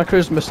just use my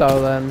Christmas style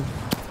then?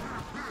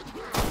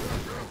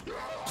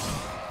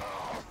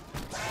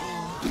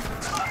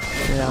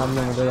 Yeah, I'm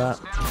gonna do that.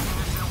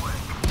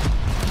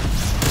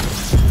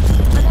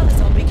 Another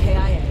zombie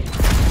KIA.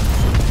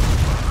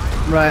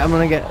 Right, I'm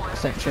gonna get a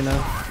Sentry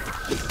now.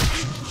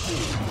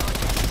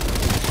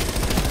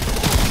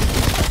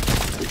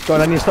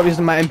 God, I need to stop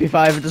using my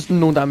MP5, it does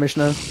no damage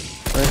now.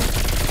 Right.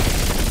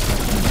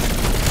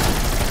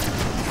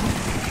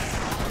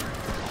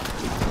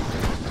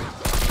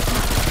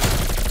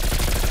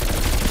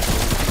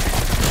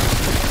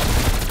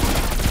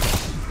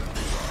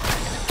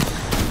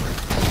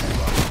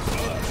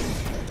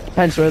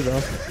 Depends where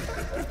though.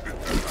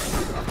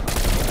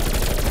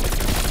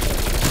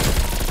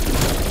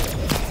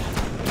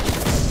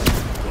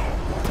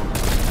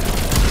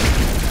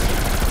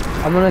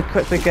 I'm gonna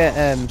quickly get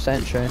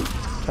sentry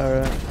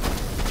turret.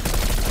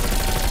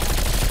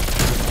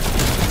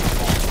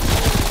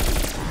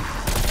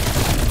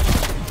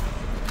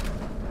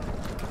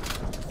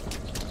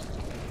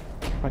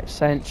 Right,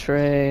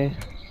 sentry.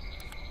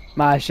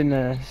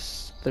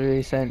 Machinist.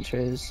 3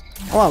 sentries.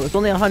 Oh, it was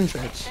only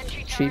 100.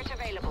 Cheap.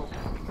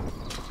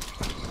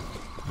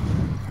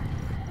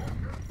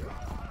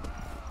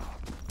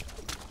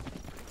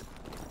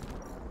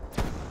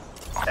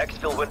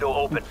 Exfil window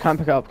open. Can't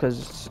pick it up because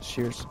it's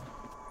shears.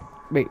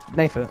 Wait,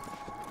 knife it.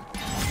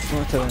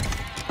 Not to it.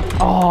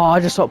 Oh, I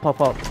just saw it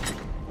pop up.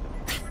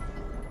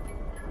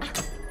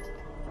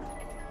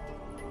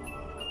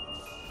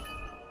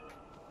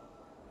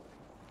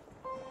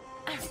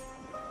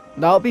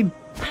 That'll be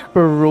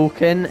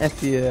broken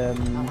if you I'll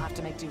have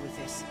to make do with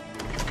this.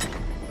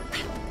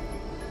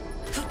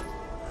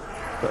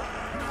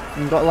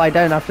 you got to lie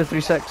down after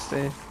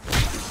 360.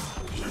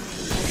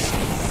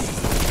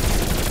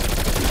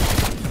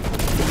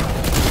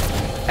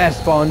 It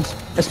spawned.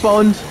 It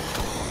spawned.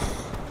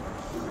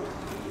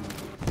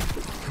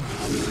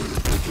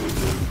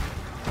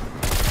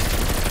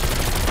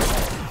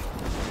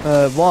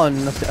 One.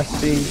 I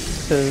see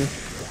 2.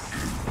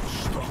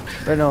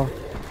 But no.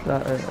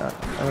 That, I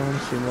only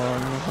see 1.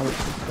 How much is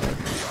that?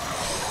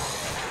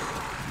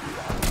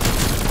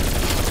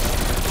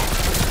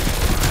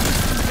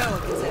 No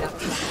one can set up.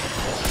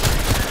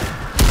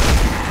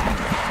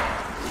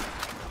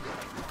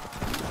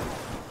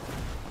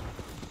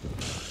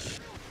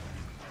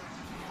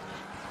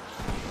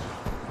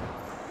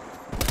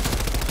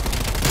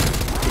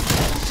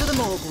 To the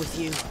morgue with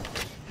you.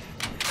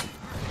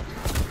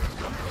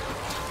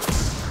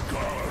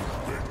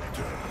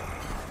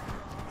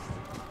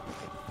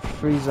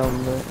 Freeze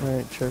on the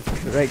right, sure.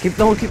 Right, keep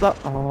that.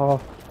 Oh,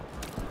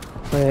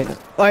 wait.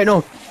 Wait,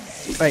 no.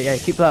 Right, yeah,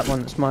 keep that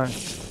one. It's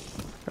marked.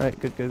 Right,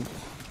 good.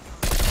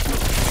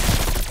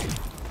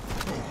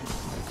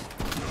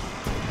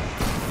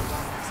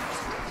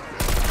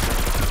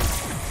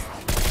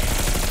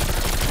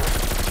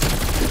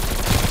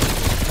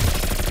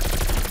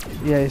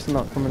 Yeah, he's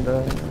not coming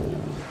down.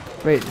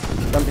 Wait,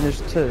 I mean,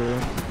 there's 2.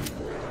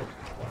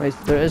 Wait,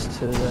 there is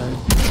 2 then.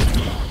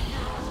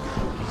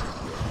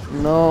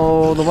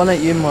 No, the one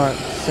that you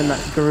marked is in that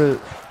group.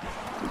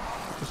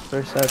 Just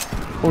very sad.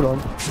 Hold on.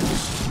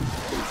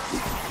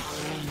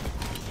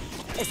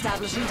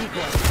 Establishing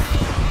decoy.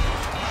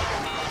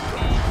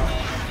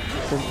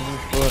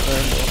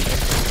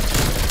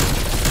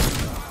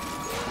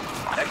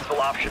 Exfil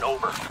option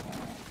over.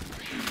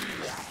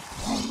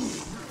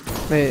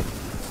 Wait.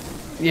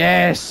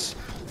 Yes!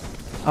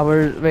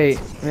 Wait,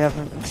 we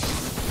haven't...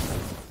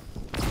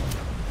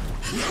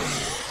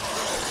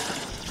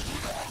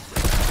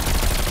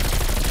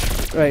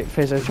 Right,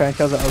 Fraser, try and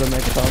kill the other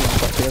Megaton. I'll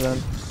fuck you then.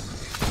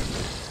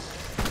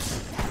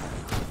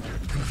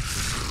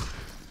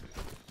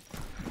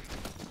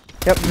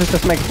 Yep, just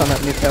this Megaton that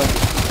we need to kill.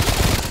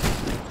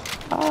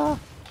 Ah!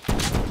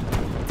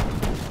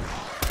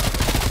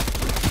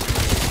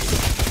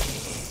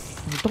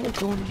 Don't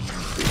go in.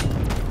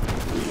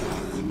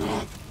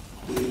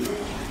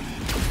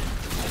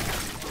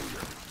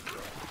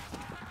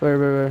 Where?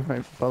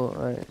 Right, follow,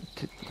 right.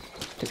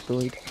 Take the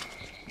lead.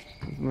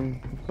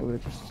 Probably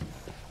just...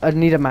 I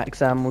need a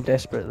max ammo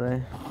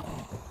desperately.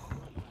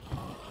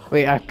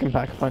 Wait, I can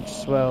pack a punch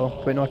as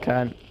well. Wait, no I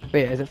can't.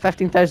 Wait, is it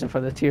 15,000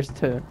 for the tiers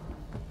 2?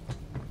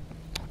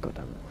 God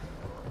damn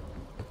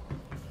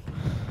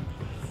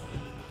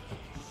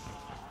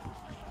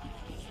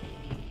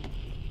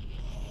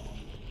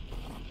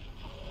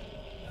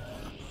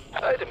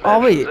it. Oh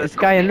wait, it's a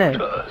guy in there.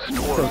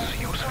 Stores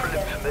useful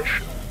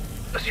information,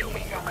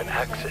 assuming you can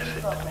access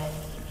it.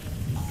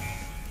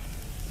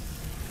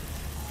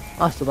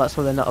 Ah, so that's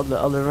where the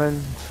other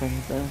round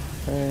things there.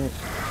 Right.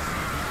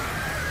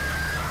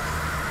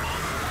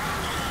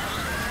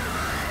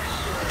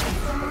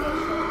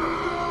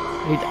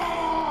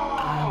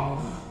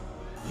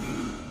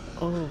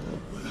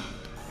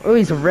 Oh,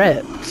 he's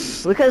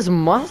ripped. Look at his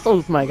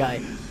muscles, my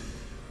guy.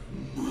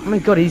 Oh my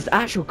god, he's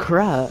actual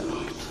cracked.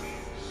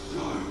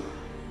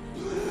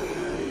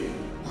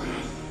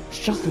 It's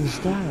Justin's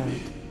dad.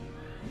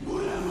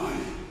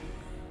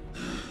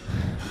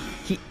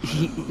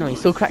 No, he's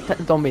so cracked at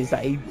the zombies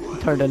that he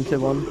turned into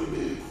one.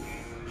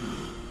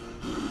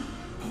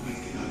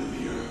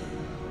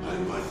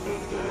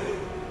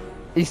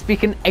 He's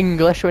speaking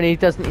English when he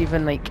doesn't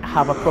even like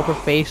have a proper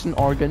face and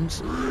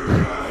organs.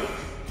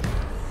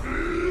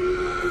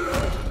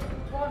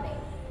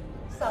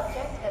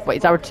 Wait,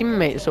 it's our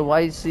teammate, so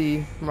why is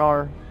he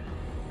rar?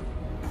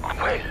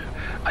 Well,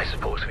 I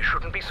suppose we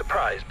shouldn't be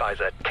surprised by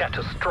that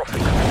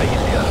catastrophic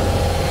failure.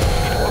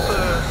 It was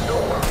a no.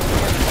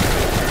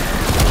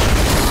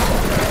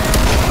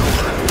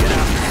 Get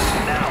out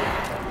now.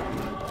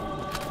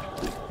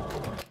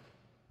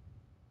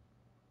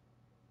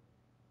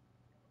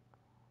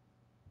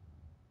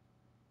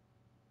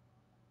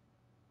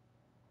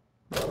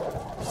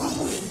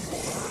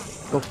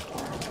 Go.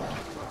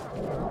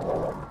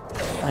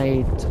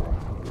 Right.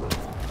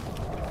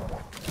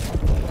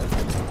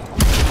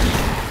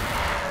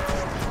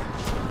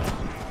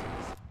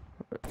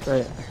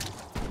 Right.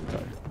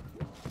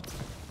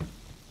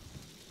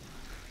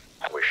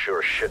 We're sure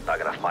as shit not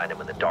gonna find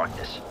him in the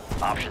darkness.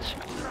 Options?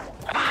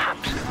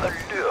 Perhaps a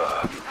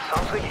lure.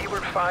 Something he will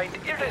find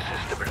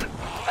irresistible.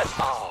 An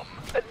arm,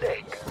 a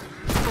leg,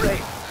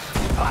 brains,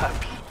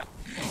 perhaps.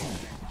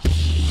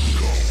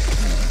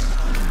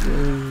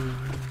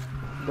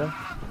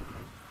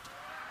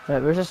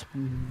 Right, where's this?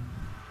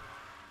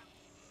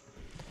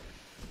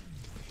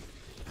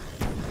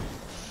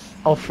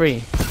 Oh,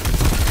 free.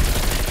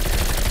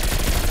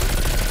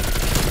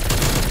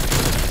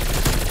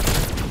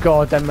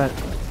 God damn it.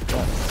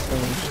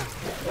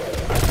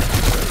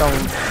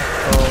 Don't.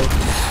 Oh.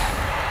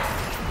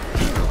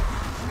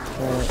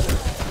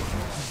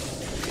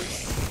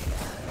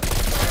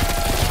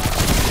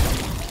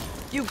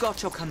 You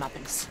got your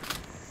comeuppance.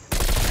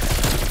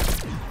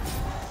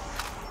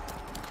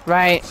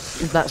 Right,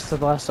 that's the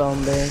last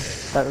zombie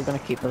that we're gonna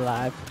keep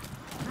alive.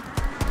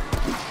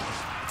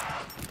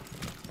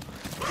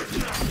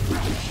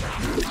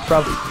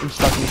 Bro, I'm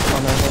stuck in this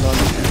corner, hold on.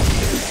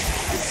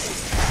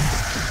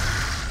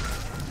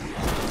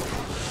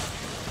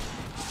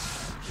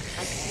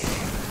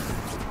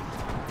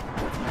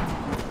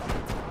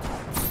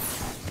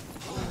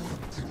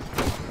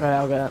 Right,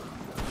 I'll get it.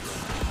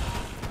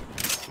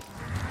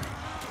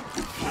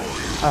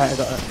 Alright, I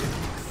got it.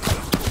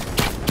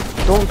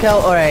 Don't kill,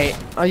 alright.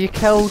 Oh, you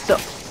killed the...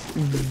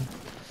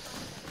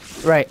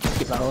 Right,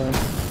 keep that one.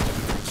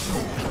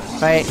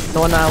 Right, the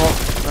one that I want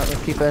that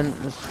we're keeping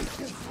is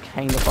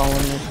kind of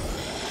following me.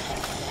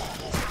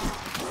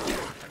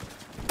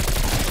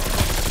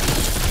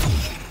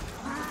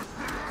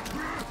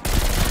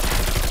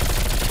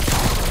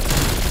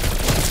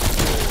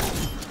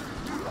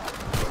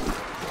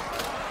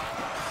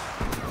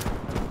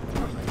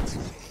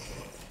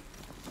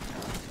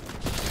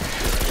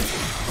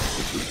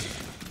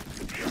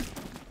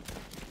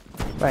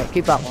 Right,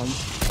 keep that one.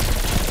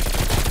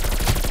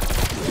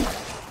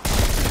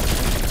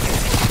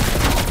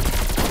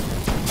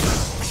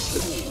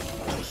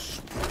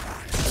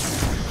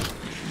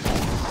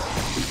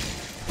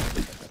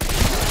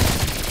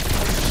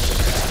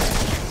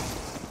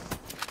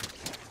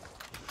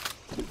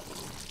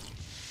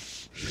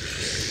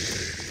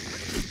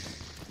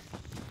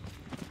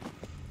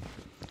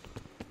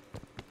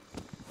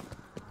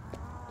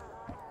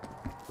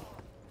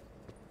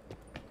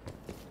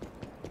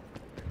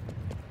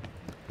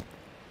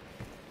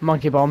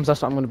 Monkey bombs,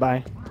 that's what I'm gonna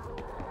buy.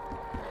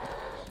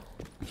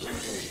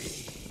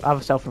 I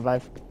have a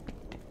self-revive.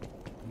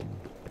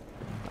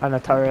 And a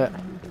turret.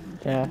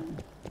 Yeah.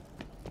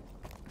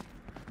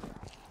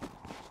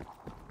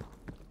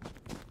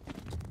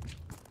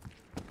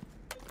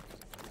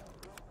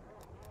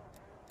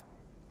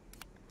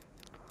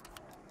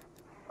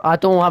 I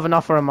don't have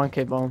enough for a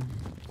monkey bomb.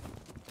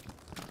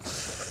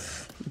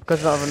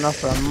 Because I don't have enough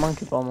for a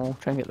monkey bomb, I'll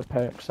try and get the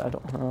perks I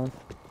don't have.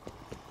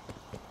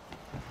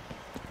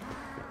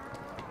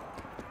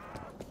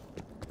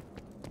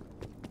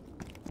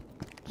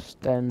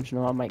 Stems,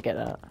 no, I might get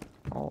that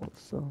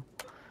also.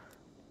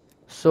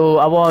 So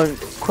I want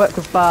quick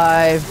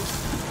revive,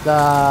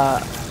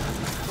 that.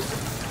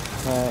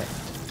 Right.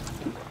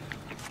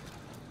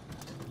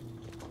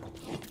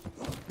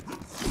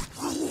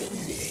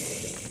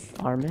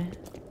 Army.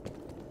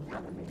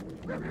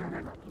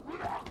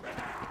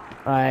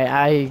 Right,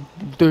 I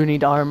do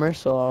need armor,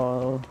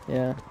 so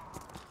yeah.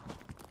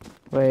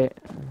 Wait.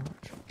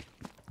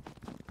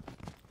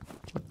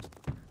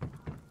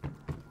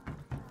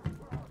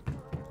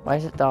 Why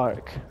is it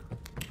dark?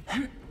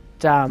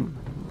 Damn.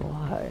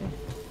 Why?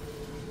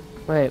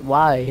 Wait,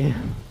 why?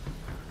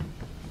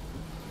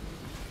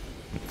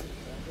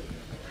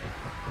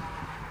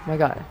 My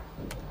guy.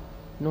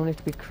 No need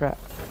to be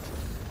cracked.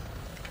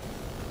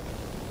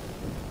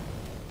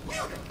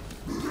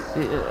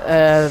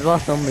 The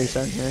last zombie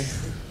sent here.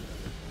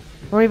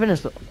 Or even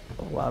his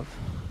love.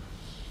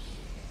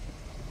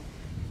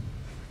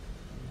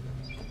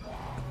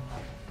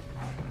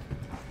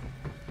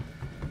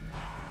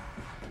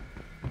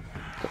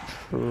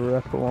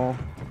 Triple.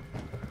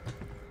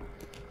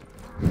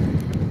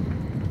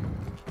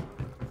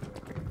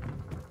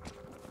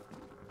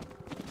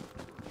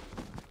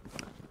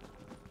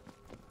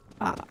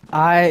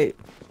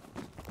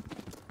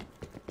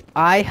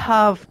 I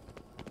have.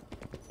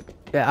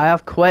 Yeah, I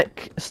have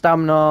quick,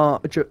 stamina,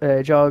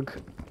 jug,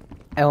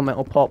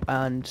 elemental pop,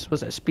 and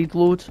was it speed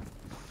load?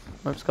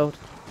 What it's called?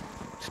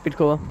 Speed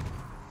cola.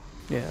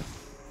 Yeah.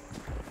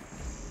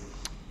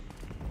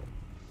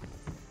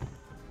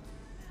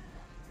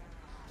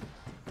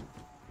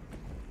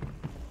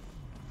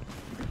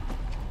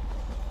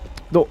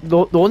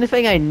 The only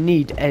thing I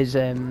need is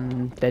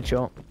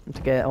Deadshot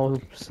to get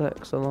all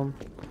 6 of them.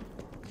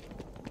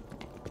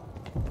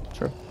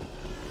 Sure.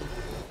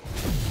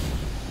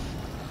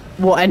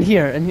 What in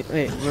here?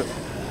 Wait, where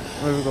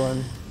are we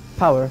going?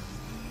 Power.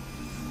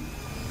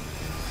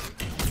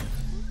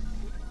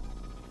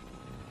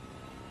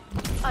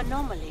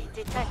 Anomaly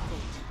detected.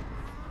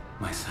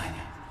 My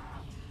Sanya,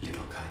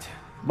 little Katya.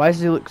 Why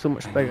does he look so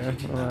much I know bigger? you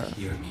cannot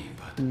hear me,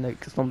 but In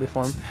like zombie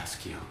form. I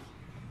ask you,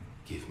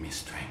 give me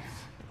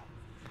strength.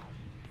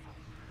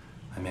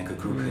 I make a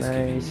group is Nice,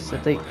 giving me I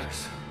my think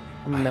orders.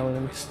 a I million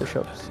always start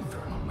push-ups. that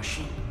infernal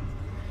machine.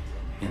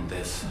 In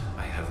this,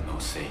 I have no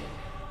say.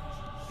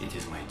 It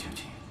is my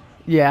duty.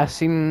 Yeah, I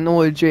seen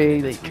no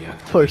J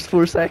like first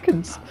 4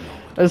 seconds.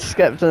 I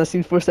skipped and I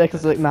seen 4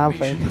 seconds like nah, I'm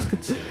fine. Equation is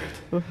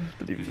considered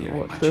Didn't even very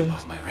watch much this.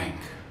 above my rank,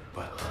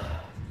 but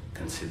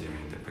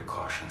considering the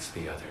precautions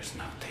the others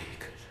now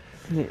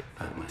take, Yeah,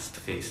 I must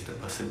face the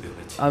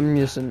possibility I'm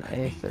using that I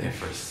may Aether.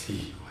 never see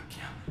you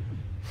again.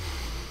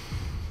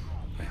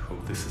 I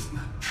hope this is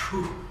not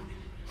true.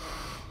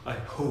 I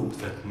hope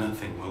that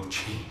nothing will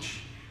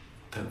change,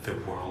 that the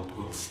world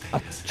will stay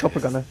as it Chopper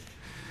is. gunner.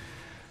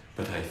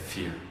 But I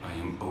fear I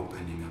am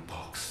opening a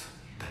box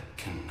that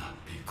cannot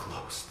be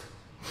closed.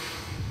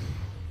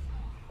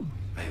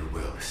 I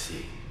will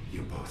see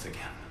you both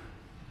again.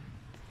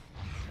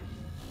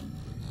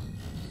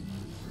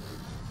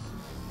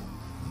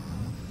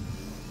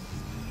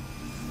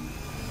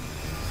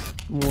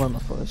 One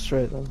off on it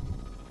straight then.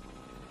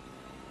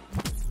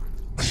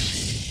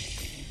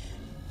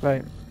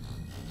 Right.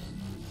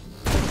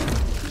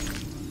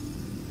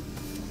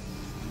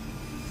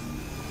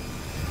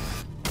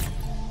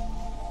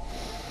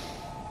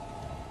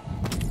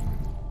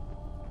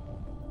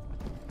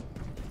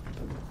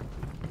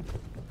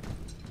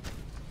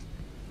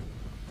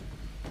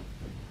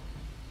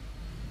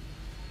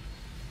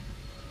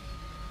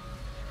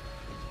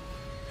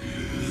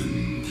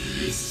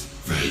 These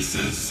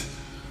faces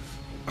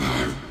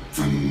are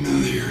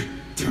familiar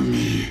to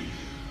me.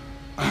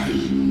 I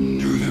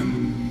knew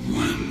them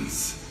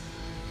once.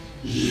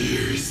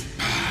 Years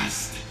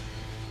past.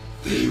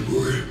 They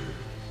were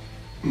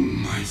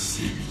my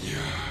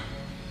Simia,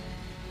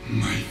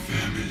 my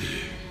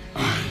family.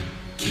 I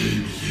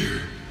came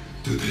here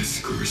to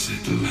this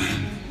cursed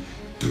land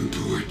to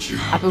do a job.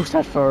 Apple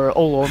stood for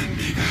Olaf.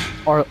 Omega.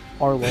 Or They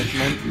Orlov,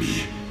 had man.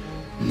 me.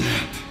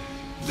 Yet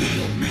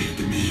they made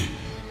me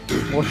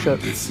turn Oh, shit. on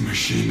this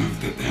machine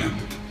of the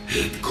damned.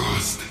 It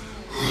caused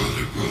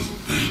horrible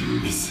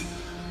things.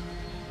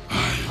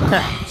 I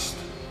caused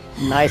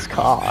Nice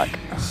cock.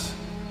 things.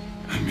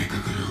 I make a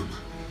group.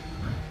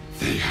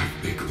 They have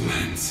big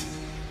plans.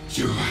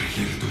 You are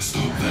here to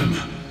stop them.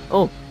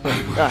 Oh,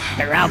 I will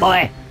the round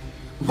boy.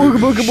 We Booga will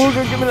booga shut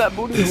booga, give me off that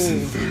booty this hole.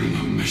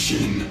 infernal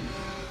machine.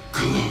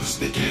 Close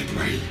the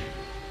gateway.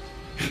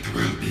 It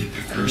will be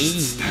the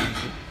first step.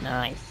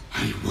 Nice.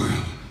 I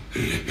will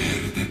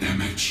repair the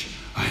damage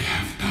I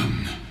have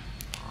done.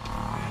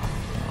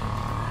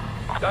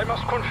 I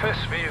must confess,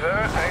 Weaver,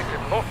 I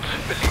did not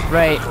believe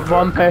Right, this would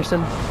one work.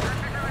 person.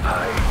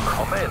 I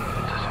commend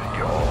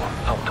your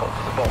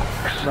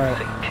out-of-the-box Right.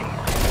 thinking.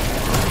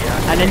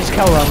 And then just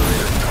kill them.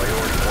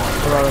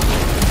 Priority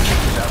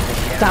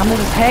one. Damn, this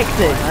is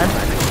hectic, man.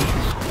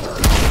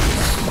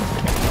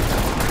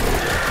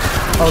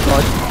 Oh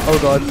god, oh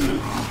god.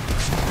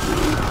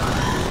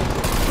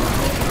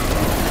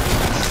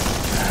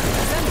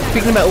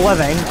 Speaking about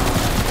living.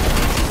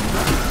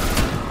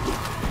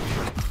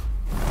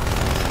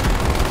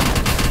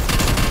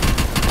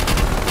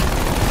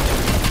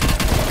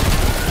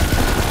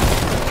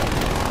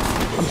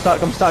 I'm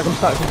stuck, I'm stuck, I'm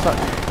stuck, I'm stuck.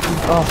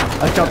 Oh,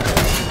 I jumped.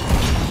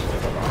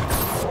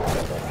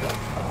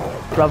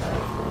 Bruv.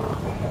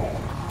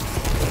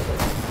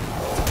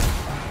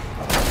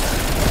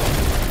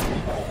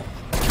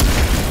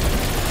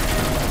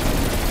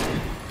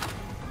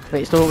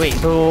 Wait,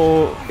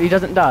 so he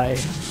doesn't die?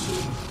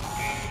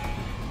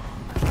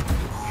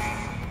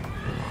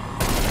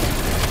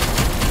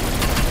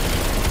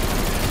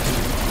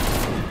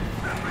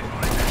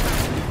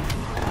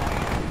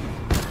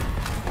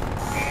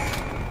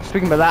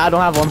 Speaking about that, I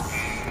don't have one.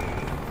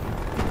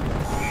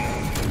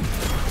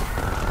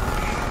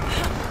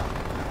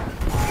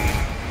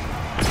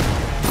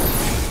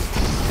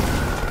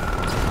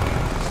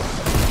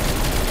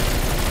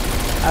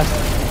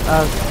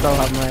 I still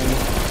have mine.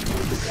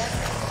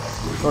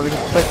 Well, we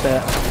can split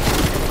that.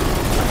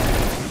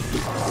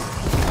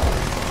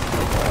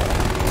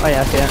 Oh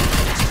yeah, I see it.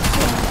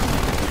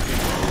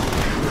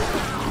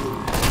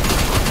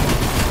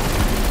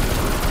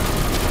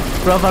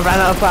 Bro, I ran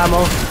out of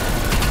ammo.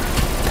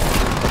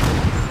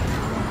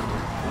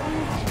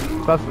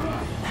 Bro,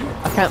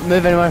 I can't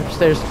move anywhere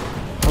upstairs.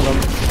 Hold on. I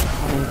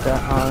need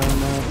that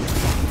armor.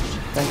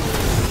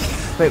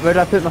 Wait, where did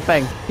I put my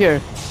thing? Here.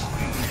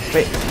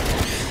 Wait.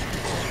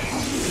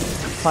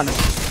 Plant it.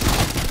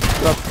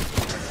 Bro.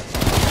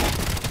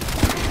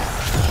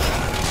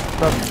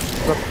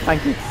 Bro,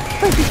 thank you.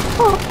 Thank you.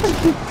 Oh,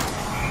 thank you.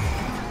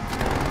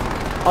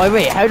 Oh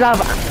wait, how do I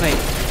have... Wait.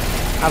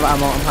 I have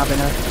ammo, I'm happy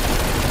now.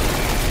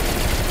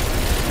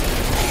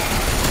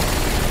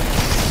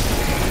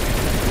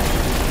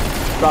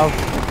 Bro.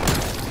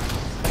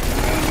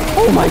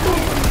 Oh my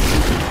god.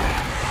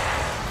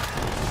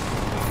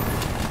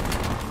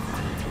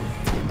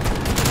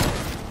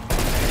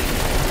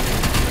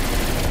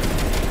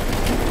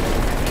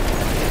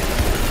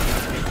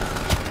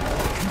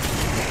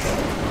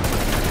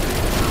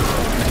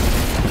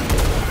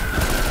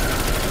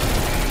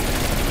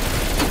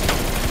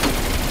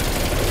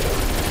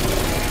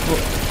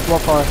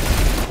 What for?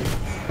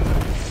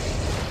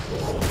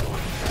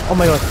 Oh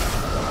my god.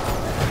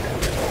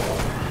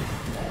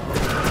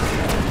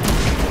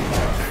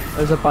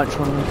 There's a bunch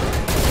on me.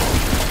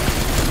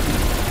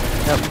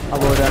 Yep, I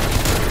load it.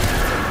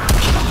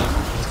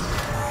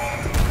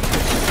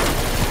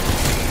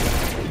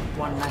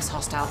 One less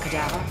hostile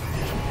cadaver.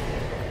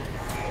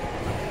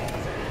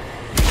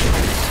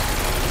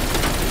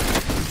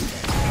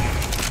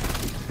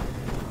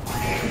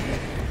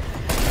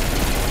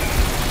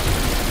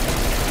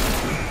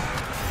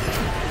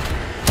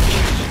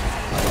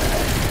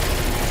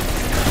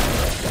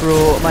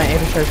 Bro, my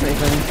aperture's not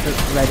even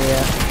ready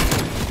yet.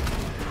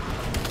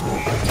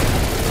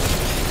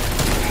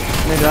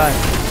 Let me die.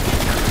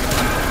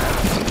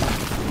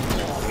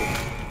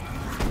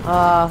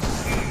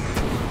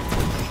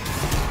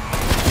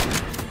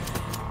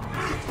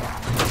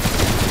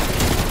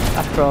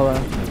 After all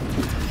that.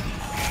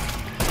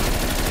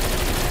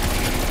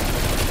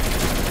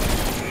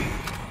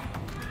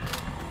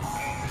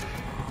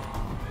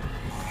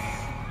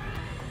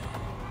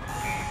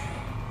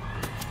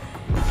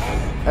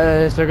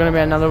 Is there gonna be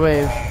another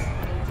wave?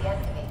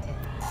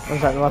 Or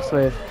is that the last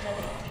wave?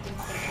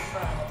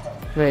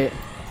 Wait,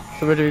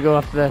 so where do we go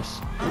after this?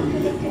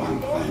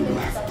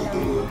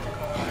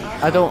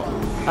 I don't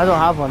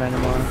have one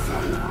anymore.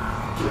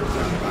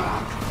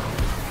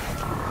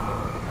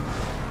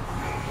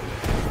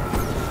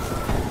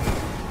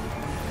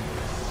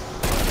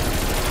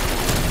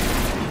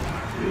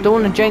 Don't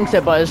want to jinx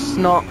it, but it's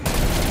not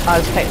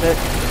as hectic.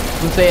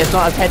 I'm saying it's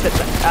not as hectic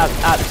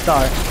at the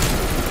start.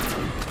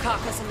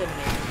 Carcass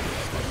eliminated.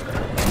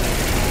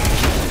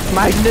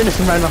 Imagine doing this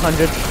in round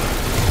 100.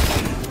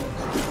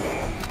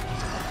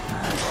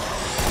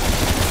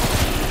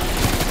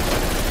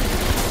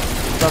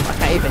 I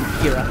can't even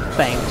hear a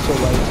thing, so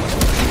loud.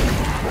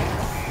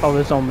 Oh,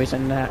 there's zombies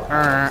in there.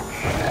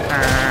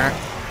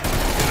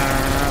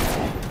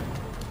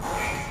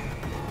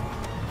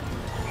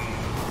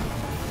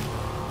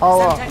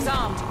 Oh, Semtex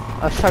armed.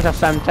 I tried to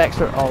Semtex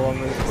are all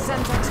over it.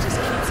 Semtex just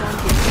keeps on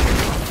giving.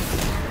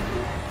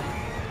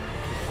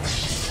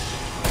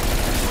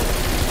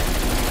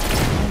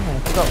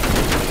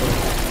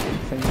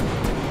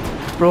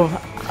 Bro,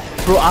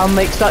 I'm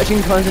like such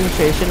in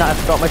concentration that I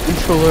forgot my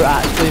controller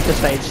actually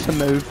decides to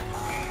move.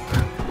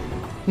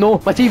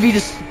 No, my TV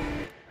just...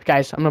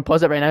 Guys, I'm gonna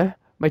pause it right now.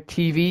 My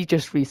TV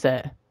just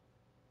reset.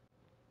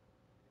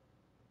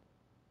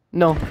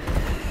 No.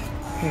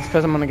 It's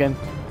because I'm on a game.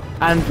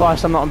 And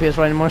plus, I'm not on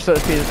PS4 anymore, so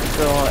it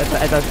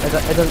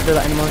doesn't do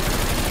that anymore.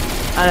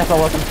 And if I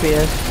was on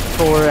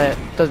PS4, it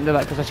doesn't do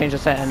that because I changed the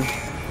setting.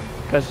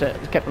 Because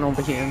it kept on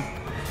overheating.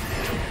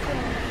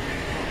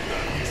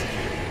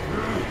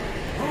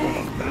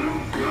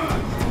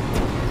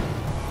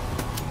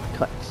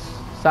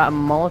 Is that a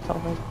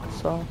Molotov I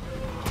saw?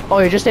 Oh,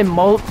 you're just saying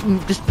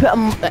just put a...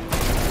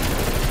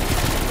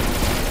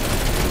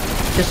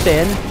 Just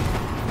saying.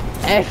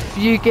 If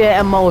you get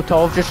a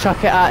Molotov, just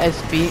chuck it at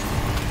his feet.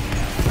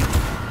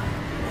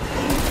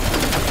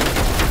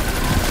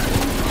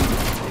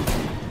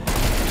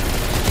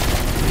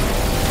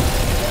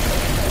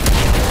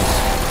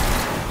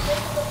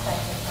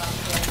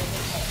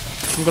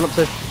 I'm going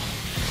upstairs.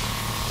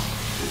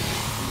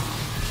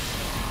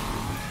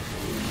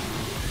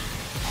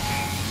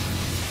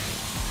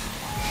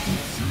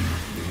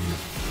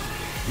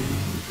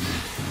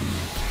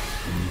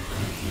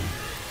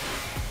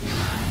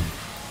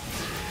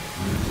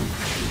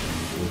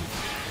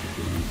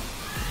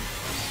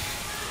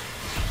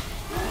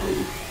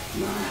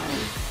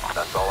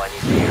 That's all I need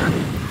to hear.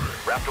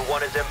 Raptor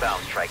 1 is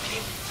inbound, strike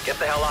team. Get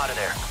the hell out of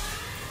there.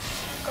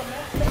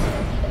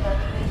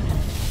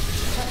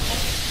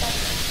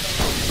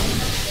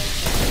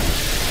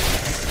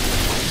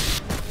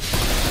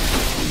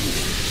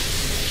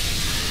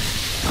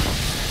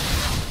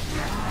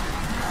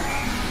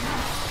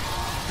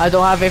 I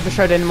don't have Vapor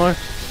Shard anymore.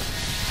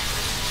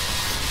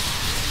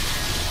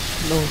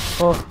 No,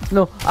 oh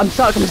no, I'm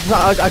stuck. I'm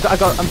stuck.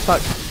 I'm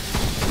stuck.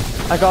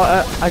 I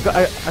got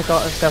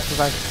a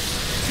self-revive.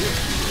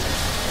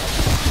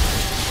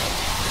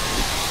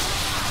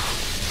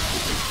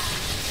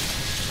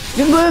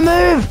 You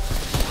move!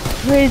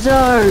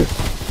 Razor!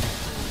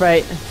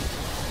 Right.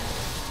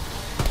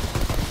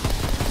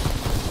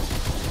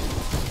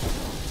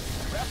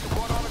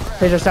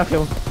 Here's your stuff,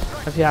 yo,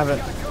 if you have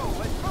it.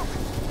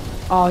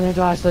 Oh, no,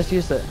 gosh, let's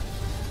use it.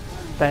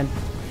 Ben.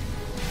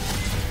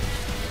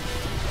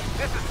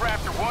 This is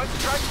Raptor 1,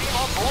 strike team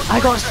on board. I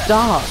got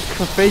stuck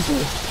for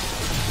Fraser.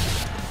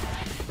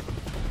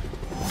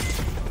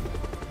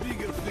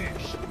 Bigger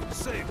fish,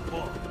 safe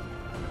ball.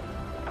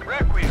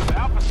 Requiem,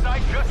 Alpha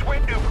Snipe just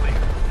went nuclear.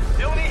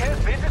 Facility has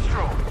been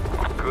destroyed.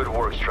 Good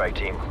work, strike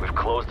team. We've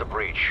closed the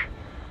breach.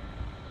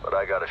 But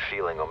I got a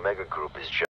feeling Omega Group is just